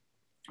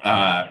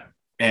 And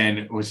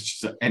it was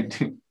just, and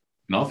in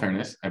all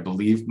fairness, I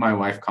believe my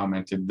wife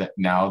commented that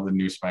now the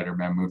new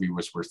Spider-Man movie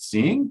was worth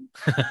seeing.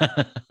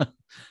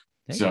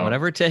 So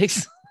whatever it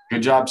takes.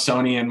 Good job,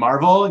 Sony and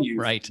Marvel. You've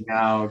right.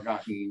 now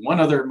gotten one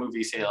other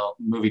movie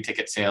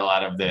ticket sale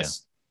out of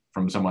this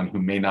from someone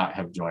who may not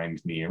have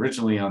joined me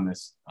originally on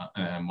this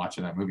and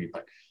watching that movie.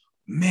 But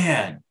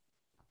man,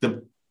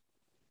 it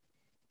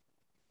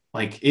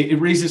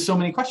raises so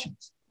many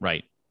questions.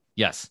 Right.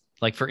 Yes.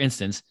 Like, for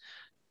instance,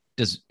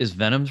 is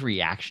Venom's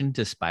reaction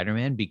to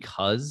Spider-Man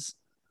because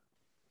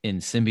in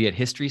symbiote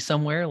history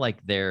somewhere,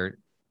 like they're,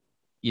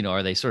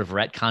 are they sort of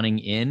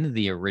retconning in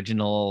the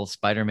original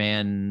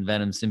Spider-Man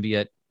Venom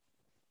symbiote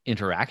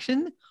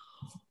interaction?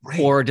 Right.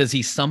 Or does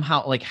he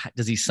somehow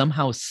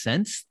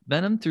sense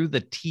Venom through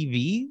the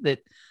TV that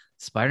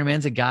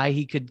Spider-Man's a guy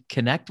he could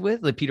connect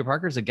with? Like Peter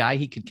Parker's a guy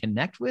he could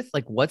connect with?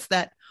 Like, what's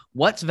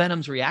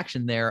Venom's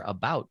reaction there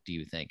about, do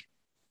you think?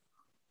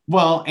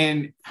 Well,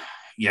 and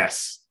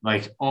yes,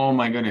 like, oh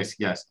my goodness,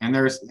 yes. And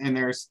there's,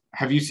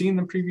 have you seen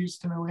the previews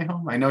to No Way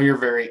Home? I know you're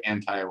very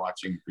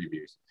anti-watching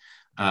previews.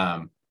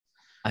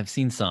 I've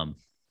seen some.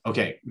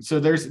 Okay, so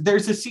there's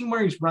a scene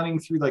where he's running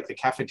through like the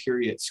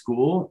cafeteria at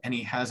school, and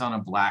he has on a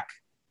black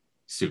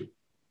suit.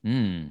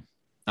 Okay.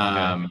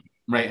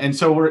 Right, and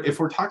so if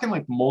we're talking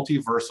like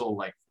multiversal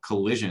like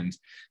collisions,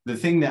 the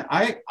thing that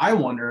I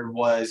wondered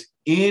was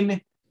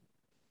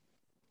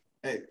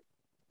are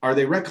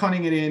they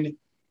retconning it in?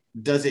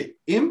 Does it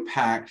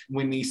impact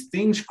when these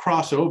things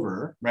cross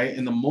over, right?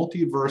 In the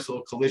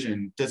multiversal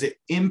collision, does it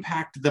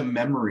impact the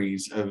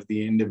memories of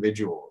the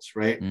individuals,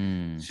 right?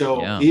 Is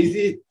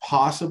it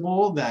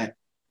possible that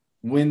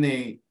when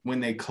they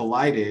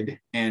collided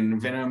and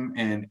Venom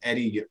and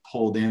Eddie get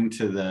pulled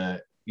into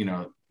the,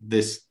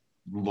 this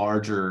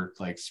larger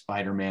like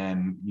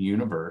Spider-Man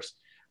universe,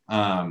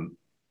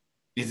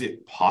 is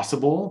it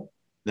possible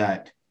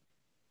that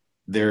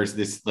there's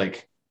this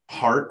like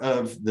part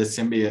of the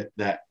symbiote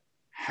that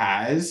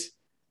has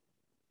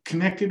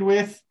connected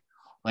with,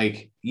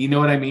 like, you know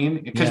what I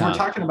mean? Because we're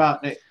talking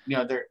about,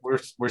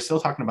 we're still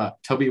talking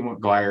about Tobey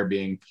Maguire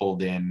being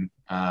pulled in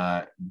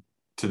to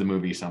the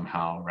movie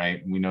somehow,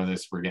 right? We know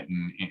this. We're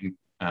getting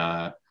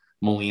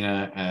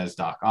Molina as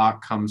Doc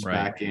Ock comes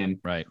back in.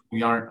 Right.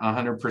 We aren't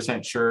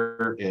 100%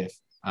 sure if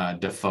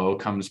Defoe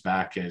comes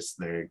back as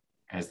the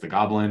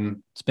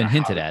Goblin. It's been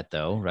hinted at,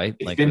 though, right?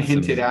 It's been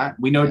hinted at.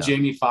 We know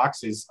Jamie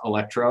Foxx is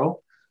Electro.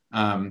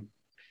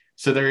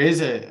 So there is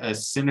a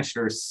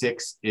Sinister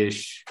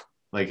Six-ish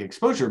like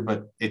exposure,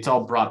 but it's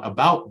all brought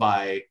about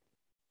by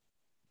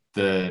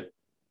the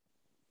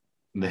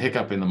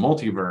hiccup in the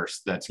multiverse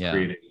that's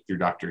created through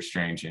Doctor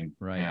Strange and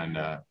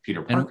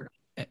Peter Parker.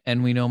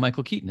 And we know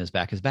Michael Keaton is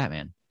back as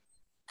Batman.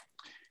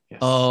 Yes.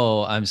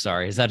 Oh, I'm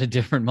sorry. Is that a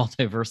different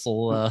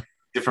multiversal?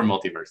 Different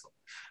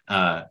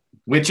multiversal.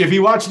 Which, if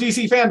you watch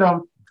DC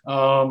fandom,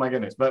 oh my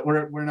goodness! But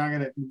we're not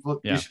gonna.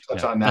 We should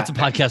touch on that. That's a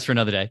podcast for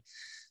another day.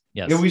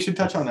 Yes. Yeah, we should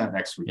touch on that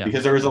next week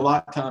because there was a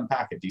lot to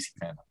unpack at DC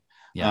fandom.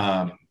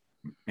 Yeah.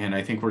 And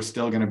I think we're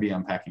still going to be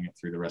unpacking it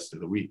through the rest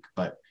of the week.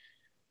 But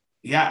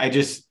yeah, I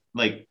just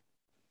like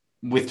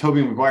with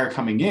Tobey Maguire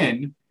coming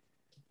in,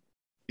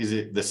 is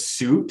it the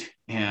suit?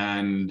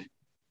 And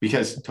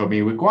because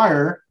Tobey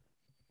Maguire,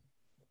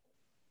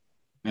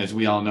 as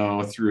we all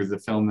know through the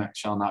film that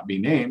shall not be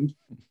named,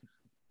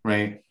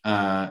 right?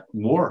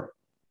 Wore.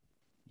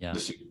 Yeah.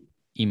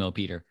 Emo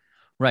Peter.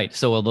 Right.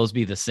 So will those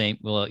be the same?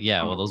 Well,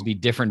 yeah. Will those be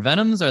different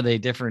Venoms? Are they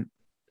different?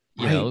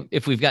 You know,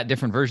 if we've got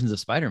different versions of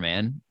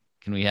Spider-Man,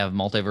 can we have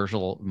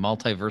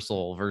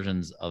multiversal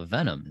versions of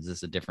Venom? Is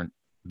this a different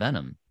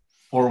Venom?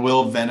 Or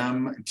will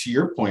Venom, to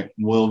your point,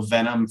 will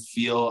Venom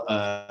feel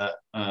a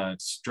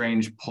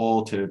strange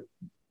pull to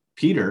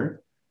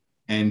Peter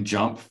and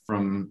jump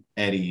from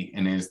Eddie?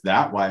 And is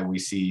that why we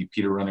see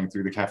Peter running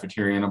through the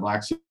cafeteria in a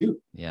black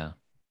suit? Yeah.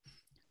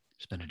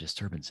 There's been a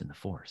disturbance in the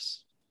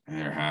Force.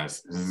 There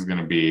has. This is going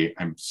to be,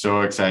 I'm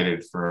so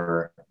excited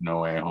for No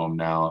Way Home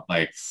now.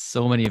 Like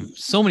so many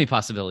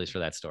possibilities for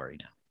that story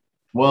now.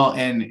 Well,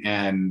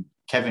 and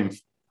Kevin,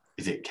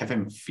 is it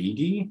Kevin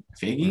Feige?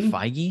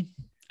 Feige?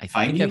 I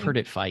think I've heard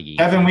it Feige.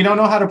 Kevin, we don't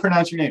know how to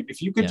pronounce your name.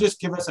 If you could just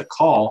give us a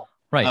call.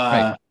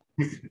 Right.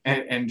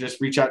 And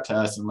just reach out to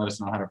us and let us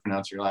know how to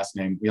pronounce your last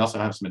name. We also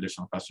have some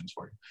additional questions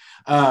for you.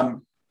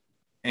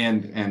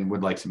 And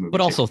would like some movie. But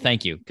also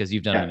thank you, because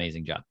you've done an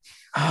amazing job.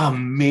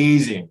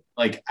 Amazing.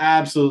 Like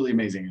absolutely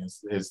amazing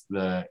is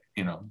the,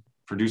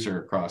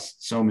 producer across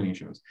so many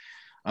shows.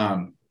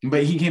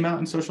 But he came out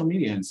in social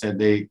media and said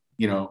they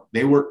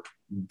worked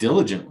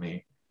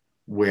diligently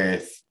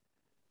with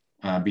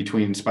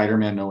between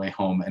Spider-Man No Way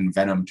Home and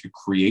Venom to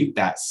create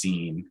that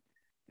scene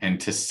and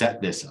to set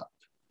this up.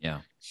 Yeah.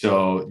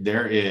 So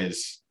there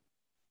is,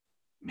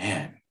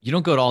 man, You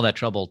don't go to all that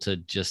trouble to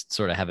just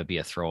sort of have it be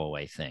a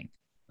throwaway thing.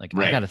 Like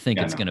I got to think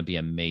it's going to be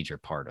a major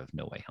part of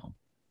No Way Home.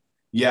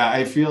 Yeah,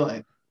 I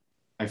feel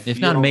if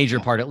not a major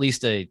part, at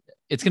least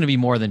it's going to be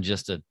more than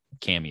just a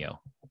cameo,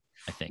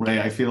 I think. Right.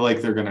 I feel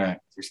like there's going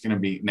to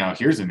be, now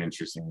here's an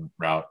interesting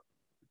route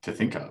to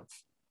think of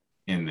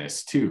in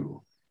this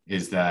too,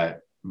 is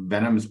that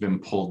Venom's been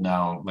pulled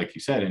now, like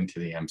you said, into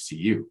the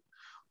MCU.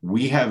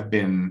 We have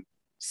been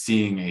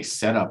seeing a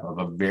setup of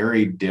a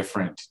very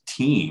different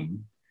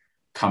team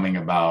coming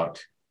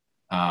about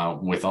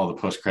with all the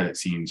post-credit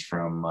scenes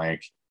from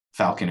like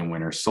Falcon and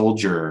Winter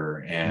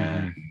Soldier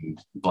and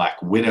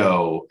Black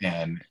Widow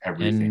and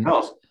everything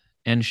else.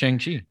 And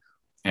Shang-Chi.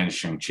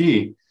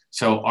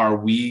 So are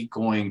we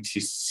going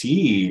to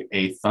see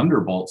a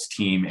Thunderbolts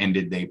team? And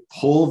did they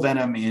pull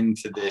Venom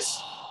into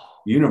this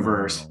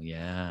universe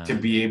to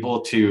be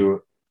able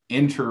to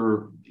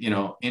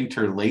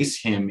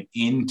interlace him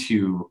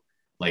into,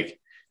 like,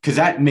 because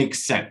that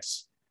makes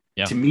sense.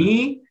 Yeah. To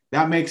me,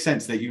 that makes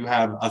sense that you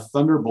have a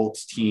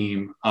Thunderbolts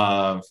team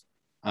of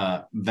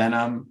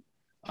Venom,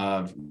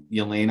 of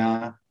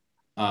Yelena,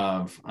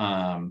 of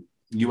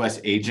US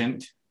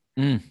Agent,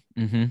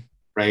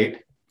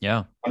 right?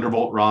 Yeah.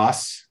 Thunderbolt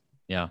Ross.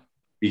 Yeah.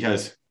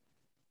 Because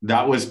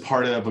that was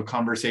part of a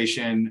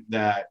conversation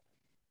that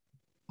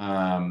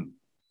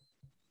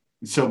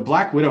so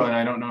Black Widow, and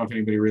I don't know if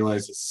anybody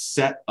realizes,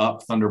 set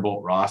up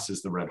Thunderbolt Ross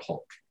as the Red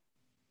Hulk.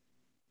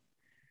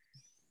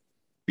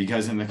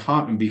 Because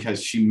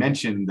because she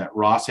mentioned that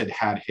Ross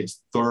had his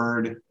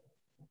third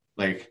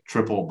like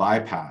triple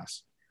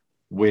bypass,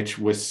 which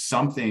was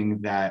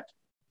something that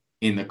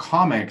in the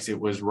comics, it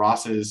was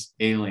Ross's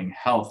ailing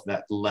health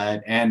that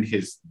led, and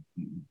his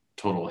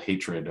total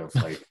hatred of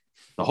like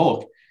the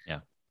Hulk,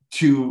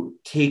 to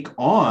take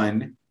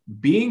on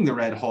being the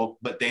Red Hulk,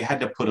 but they had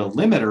to put a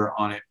limiter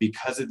on it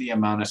because of the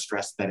amount of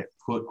stress that it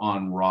put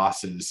on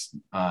Ross's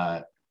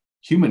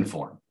human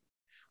form,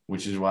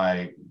 which is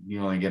why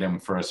you only get him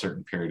for a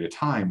certain period of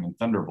time in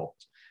Thunderbolt.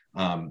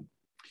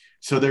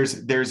 So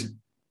there's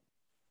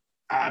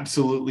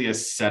absolutely a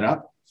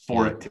setup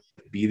for it to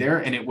be there,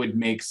 and it would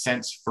make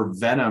sense for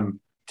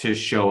Venom to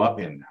show up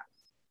in that.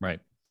 Right.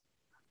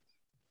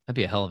 That'd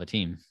be a hell of a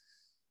team.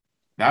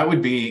 That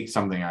would be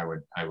something I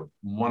would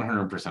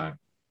 100%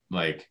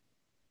 like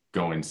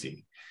go and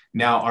see.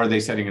 Now, are they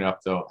setting it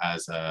up though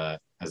as a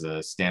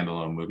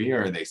standalone movie,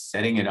 or are they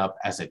setting it up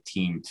as a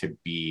team to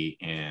be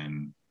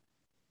in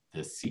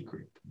the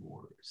Secret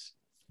Wars?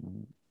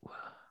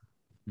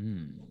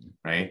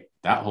 Right?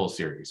 That whole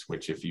series,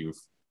 which if you've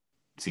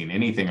seen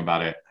anything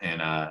about it,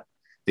 and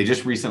they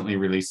just recently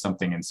released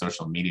something in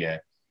social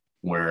media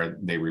where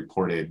they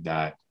reported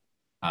that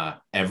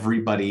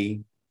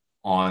everybody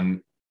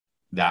on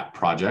that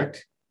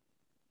project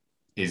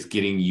is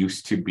getting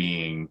used to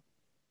being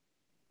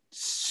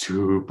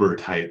super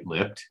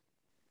tight-lipped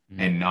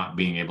and not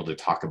being able to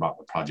talk about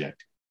the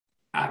project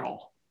at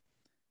all.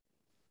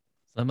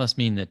 That must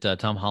mean that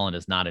Tom Holland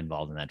is not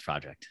involved in that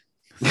project.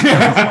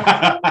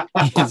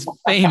 He's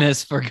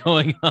famous for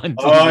going on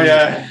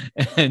TV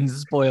and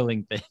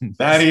spoiling things.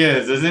 That he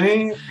is, isn't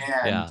he?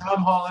 Man,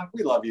 Tom Holland,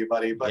 we love you,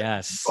 buddy, but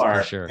yes, you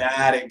are for sure.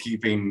 bad at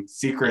keeping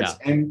secrets,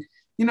 and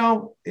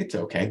it's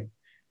okay.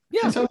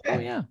 Yeah, it's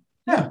okay.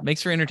 Yeah,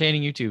 makes for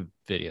entertaining YouTube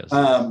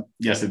videos.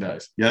 Yes, it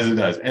does.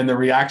 And the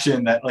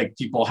reaction that like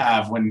people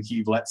have when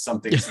he lets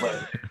something slip,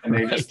 and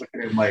they just look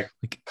at him like,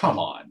 "Come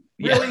on,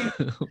 really?"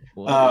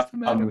 What's the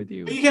matter with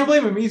you? You can't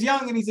blame him. He's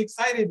young and he's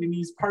excited and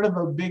he's part of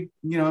a big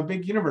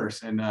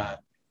universe, and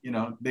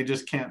they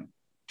just can't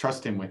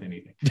trust him with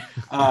anything.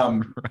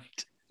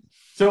 Right.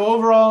 So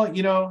overall,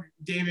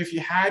 Dave, if you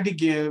had to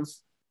give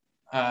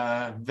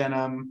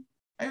Venom,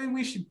 I mean,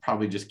 we should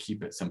probably just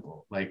keep it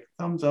simple, like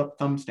thumbs up,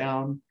 thumbs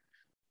down.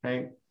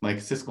 Right, like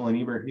Siskel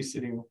and Ebert used to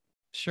do.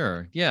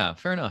 Sure, yeah,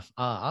 fair enough.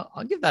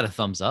 I'll give that a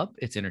thumbs up.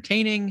 It's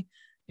entertaining,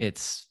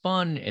 it's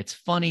fun, it's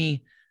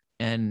funny,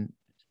 and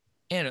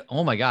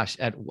oh my gosh,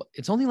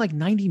 it's only like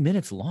 90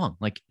 minutes long.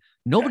 Like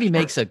nobody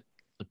makes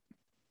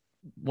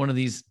one of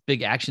these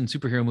big action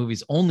superhero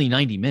movies only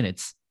 90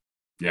 minutes.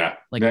 Yeah,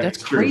 like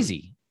that's crazy.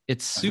 True.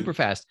 It's super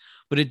fast,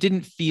 but it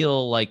didn't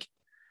feel like,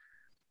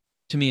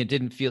 to me, it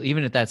didn't feel,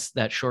 even at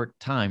that short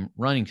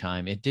running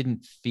time, it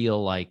didn't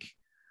feel like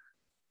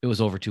it was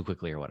over too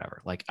quickly or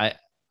whatever. Like I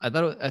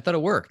thought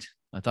it worked.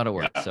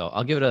 Yeah. So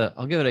I'll give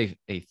it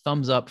a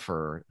thumbs up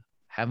for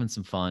having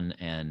some fun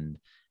and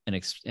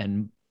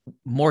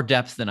more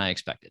depth than I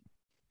expected.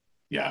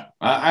 Yeah,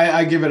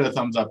 I give it a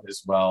thumbs up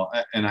as well.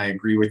 And I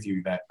agree with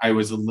you that I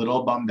was a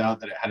little bummed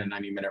out that it had a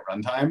 90-minute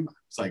runtime.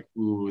 It's like,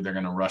 ooh, they're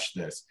going to rush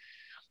this.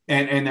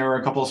 And there were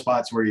a couple of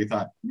spots where you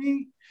thought,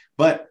 me,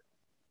 but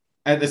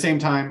at the same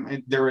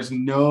time, there was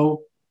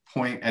no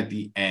point at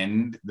the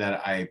end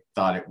that I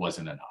thought it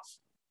wasn't enough.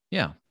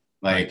 Yeah.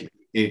 Like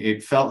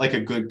it felt like a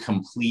good,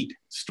 complete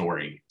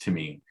story to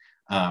me.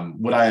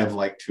 Would I have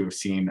liked to have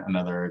seen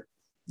another,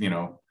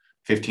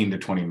 15 to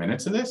 20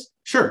 minutes of this?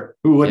 Sure.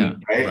 Who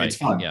wouldn't? Right? It's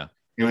fun. Yeah.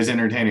 It was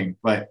entertaining,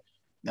 but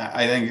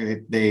I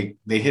think they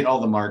hit all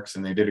the marks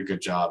and they did a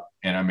good job.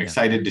 And I'm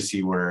excited to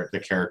see where the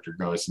character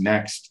goes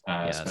next,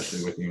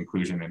 especially with the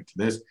inclusion into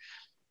this.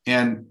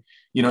 And,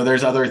 you know,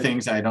 there's other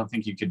things I don't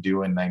think you could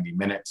do in 90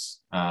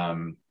 minutes.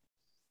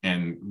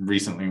 And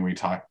recently we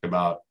talked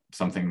about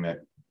something that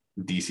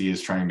DC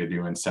is trying to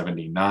do in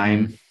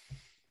 79.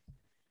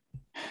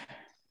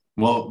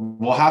 Well,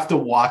 we'll have to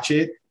watch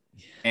it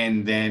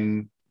and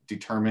then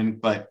determine.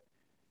 But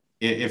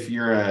if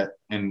you're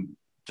and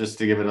just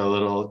to give it a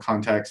little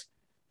context,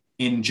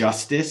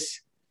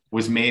 Injustice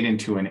was made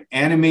into an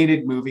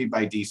animated movie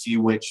by DC,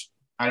 which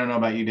I don't know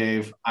about you,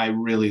 Dave. I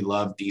really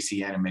love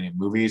DC animated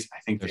movies. I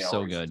think they're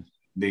so good.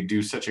 They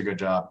do such a good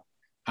job.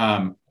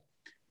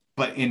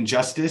 But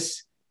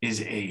Injustice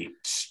is a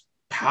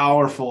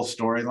powerful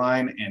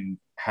storyline and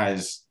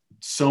has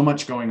so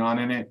much going on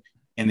in it.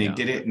 And they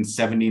did it in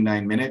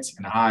 79 minutes.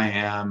 And I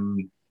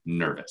am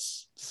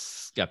nervous.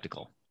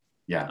 Skeptical.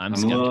 Yeah, I'm a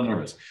little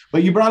nervous.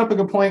 But you brought up a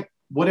good point.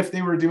 What if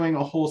they were doing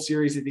a whole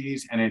series of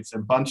these and it's a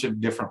bunch of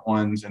different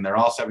ones and they're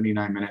all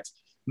 79 minutes?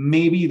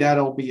 Maybe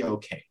that'll be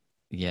okay.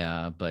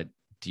 Yeah, but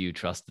do you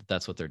trust that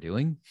that's what they're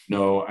doing?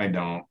 No, I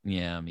don't.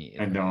 Yeah, me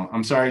either. I don't.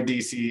 I'm sorry,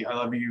 DC. I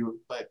love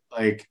you. But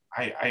like,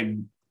 I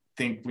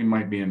think we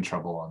might be in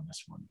trouble on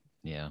this one.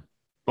 Yeah.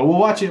 But we'll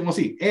watch it and we'll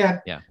see. And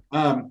yeah.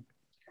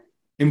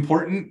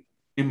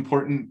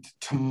 Important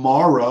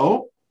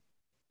tomorrow,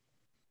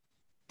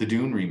 the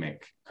Dune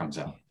remake comes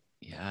out.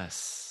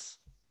 Yes.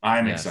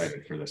 I'm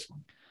excited for this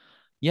one.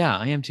 Yeah,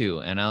 I am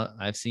too. And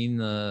I've seen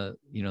the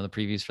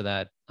previews for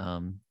that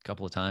a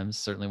couple of times.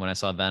 Certainly when I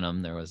saw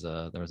Venom, there was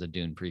a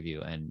Dune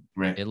preview and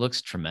it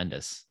looks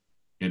tremendous.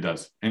 It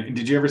does. And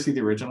did you ever see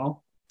the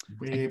original?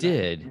 I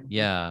did.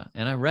 Yeah.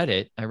 And I read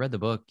it. I read the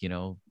book,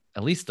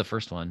 at least the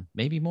first one,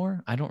 maybe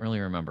more. I don't really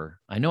remember.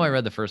 I know I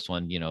read the first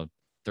one,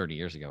 30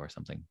 years ago or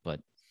something, but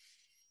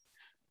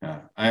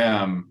yeah,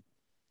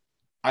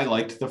 I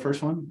liked the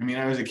first one. I mean,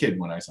 I was a kid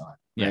when I saw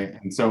it, right?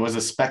 And so it was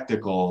a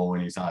spectacle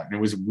when you saw it, and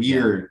it was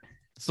weird. Yeah.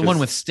 It's the one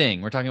with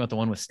Sting. We're talking about the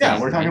one with Sting. Yeah,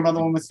 we're talking about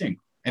the one with Sting,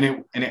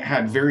 and it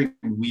had very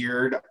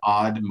weird,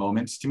 odd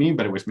moments to me.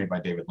 But it was made by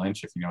David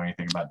Lynch. If you know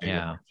anything about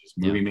David Lynch's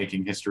movie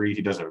making history,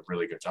 he does a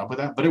really good job with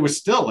that. But it was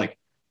still like,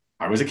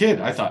 I was a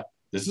kid. I thought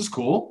this is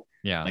cool.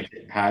 Yeah, like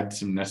it had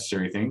some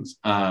necessary things.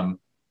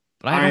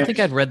 But I don't think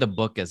I'd read the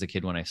book as a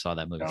kid when I saw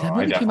that movie. No, that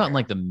movie came out in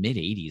like the mid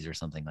 80s or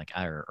something,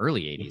 or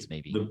early 80s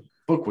maybe. The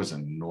book was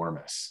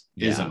enormous.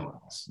 Is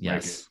enormous.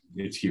 Yes.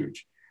 Like it's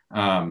huge.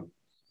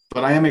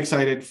 But I am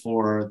excited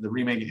for the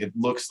remake. It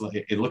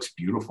looks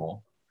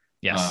beautiful.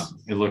 Yes.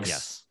 It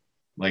looks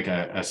like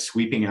a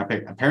sweeping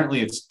epic. Apparently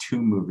it's 2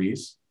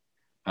 movies.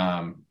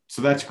 So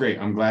that's great.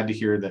 I'm glad to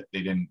hear that they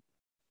didn't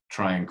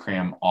try and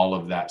cram all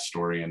of that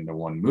story into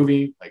one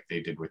movie like they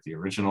did with the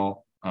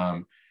original.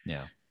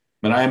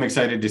 But I am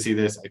excited to see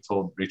this. I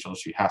told Rachel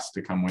she has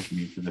to come with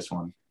me for this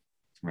one.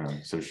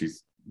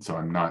 So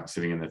I'm not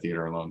sitting in the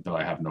theater alone, though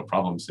I have no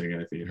problem sitting in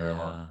the theater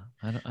alone.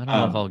 I don't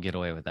know if I'll get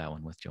away with that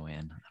one with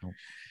Joanne.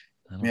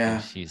 I don't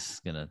think she's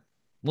gonna.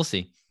 We'll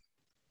see.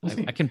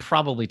 I can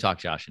probably talk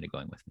Josh into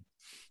going with me.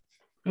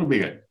 It'll be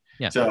good.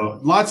 Yeah. So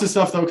lots of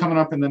stuff though coming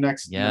up in the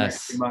next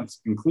few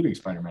months, including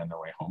Spider-Man: No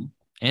Way Home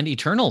and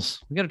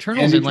Eternals. We got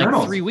Eternals in like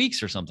 3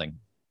 weeks or something.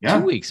 Yeah.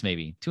 2 weeks,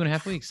 maybe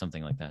 2.5 weeks,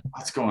 something like that.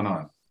 Lots going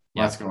on.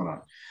 Lots going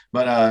on.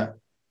 But I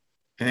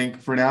think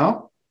for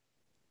now.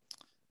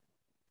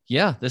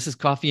 Yeah, this is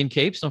Coffee and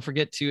Capes. Don't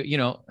forget to,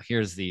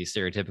 here's the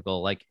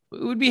stereotypical, like, we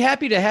would be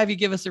happy to have you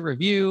give us a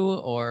review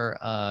or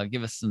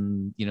give us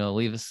some,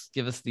 give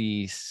us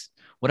the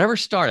whatever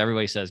star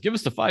everybody says, give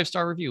us the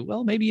 5-star review.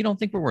 Well, maybe you don't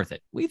think we're worth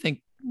it. We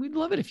think we'd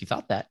love it if you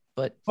thought that,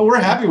 but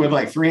we're happy with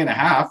like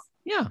 3.5.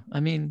 Yeah. I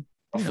mean,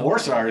 a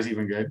 4-star is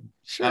even good.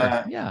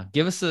 Sure.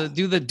 Give us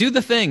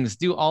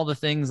do all the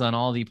things on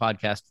all the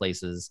podcast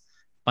places.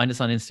 Find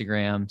us on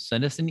Instagram.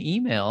 Send us an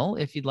email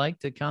if you'd like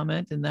to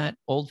comment in that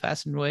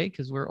old-fashioned way,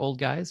 because we're old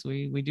guys.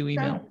 We do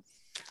email.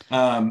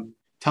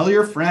 Tell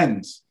your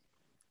friends.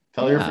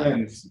 Tell your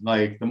friends.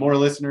 Like the more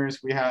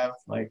listeners we have,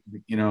 like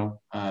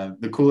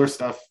the cooler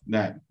stuff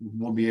that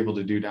we'll be able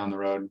to do down the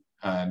road.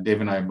 Dave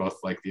and I both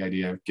like the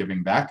idea of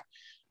giving back.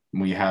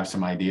 We have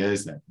some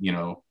ideas that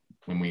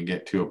when we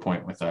get to a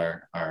point with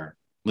our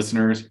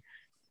listeners,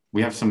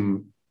 we have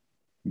some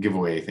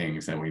giveaway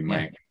things that we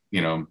might. Be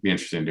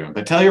interested in doing.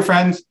 But tell your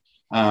friends,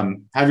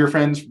 have your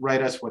friends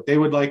write us what they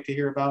would like to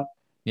hear about.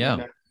 Yeah.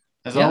 And,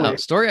 as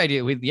always, story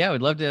idea. We'd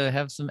love to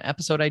have some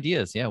episode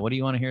ideas. Yeah. What do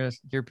you want to hear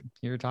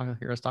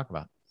us talk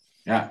about?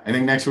 Yeah. I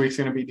think next week's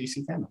going to be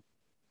DC fandom.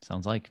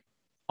 Sounds like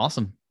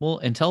awesome. Well,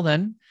 until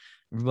then,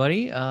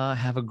 everybody,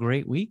 have a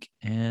great week.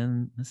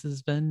 And this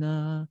has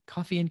been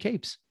Coffee and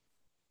Capes.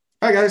 Bye, guys.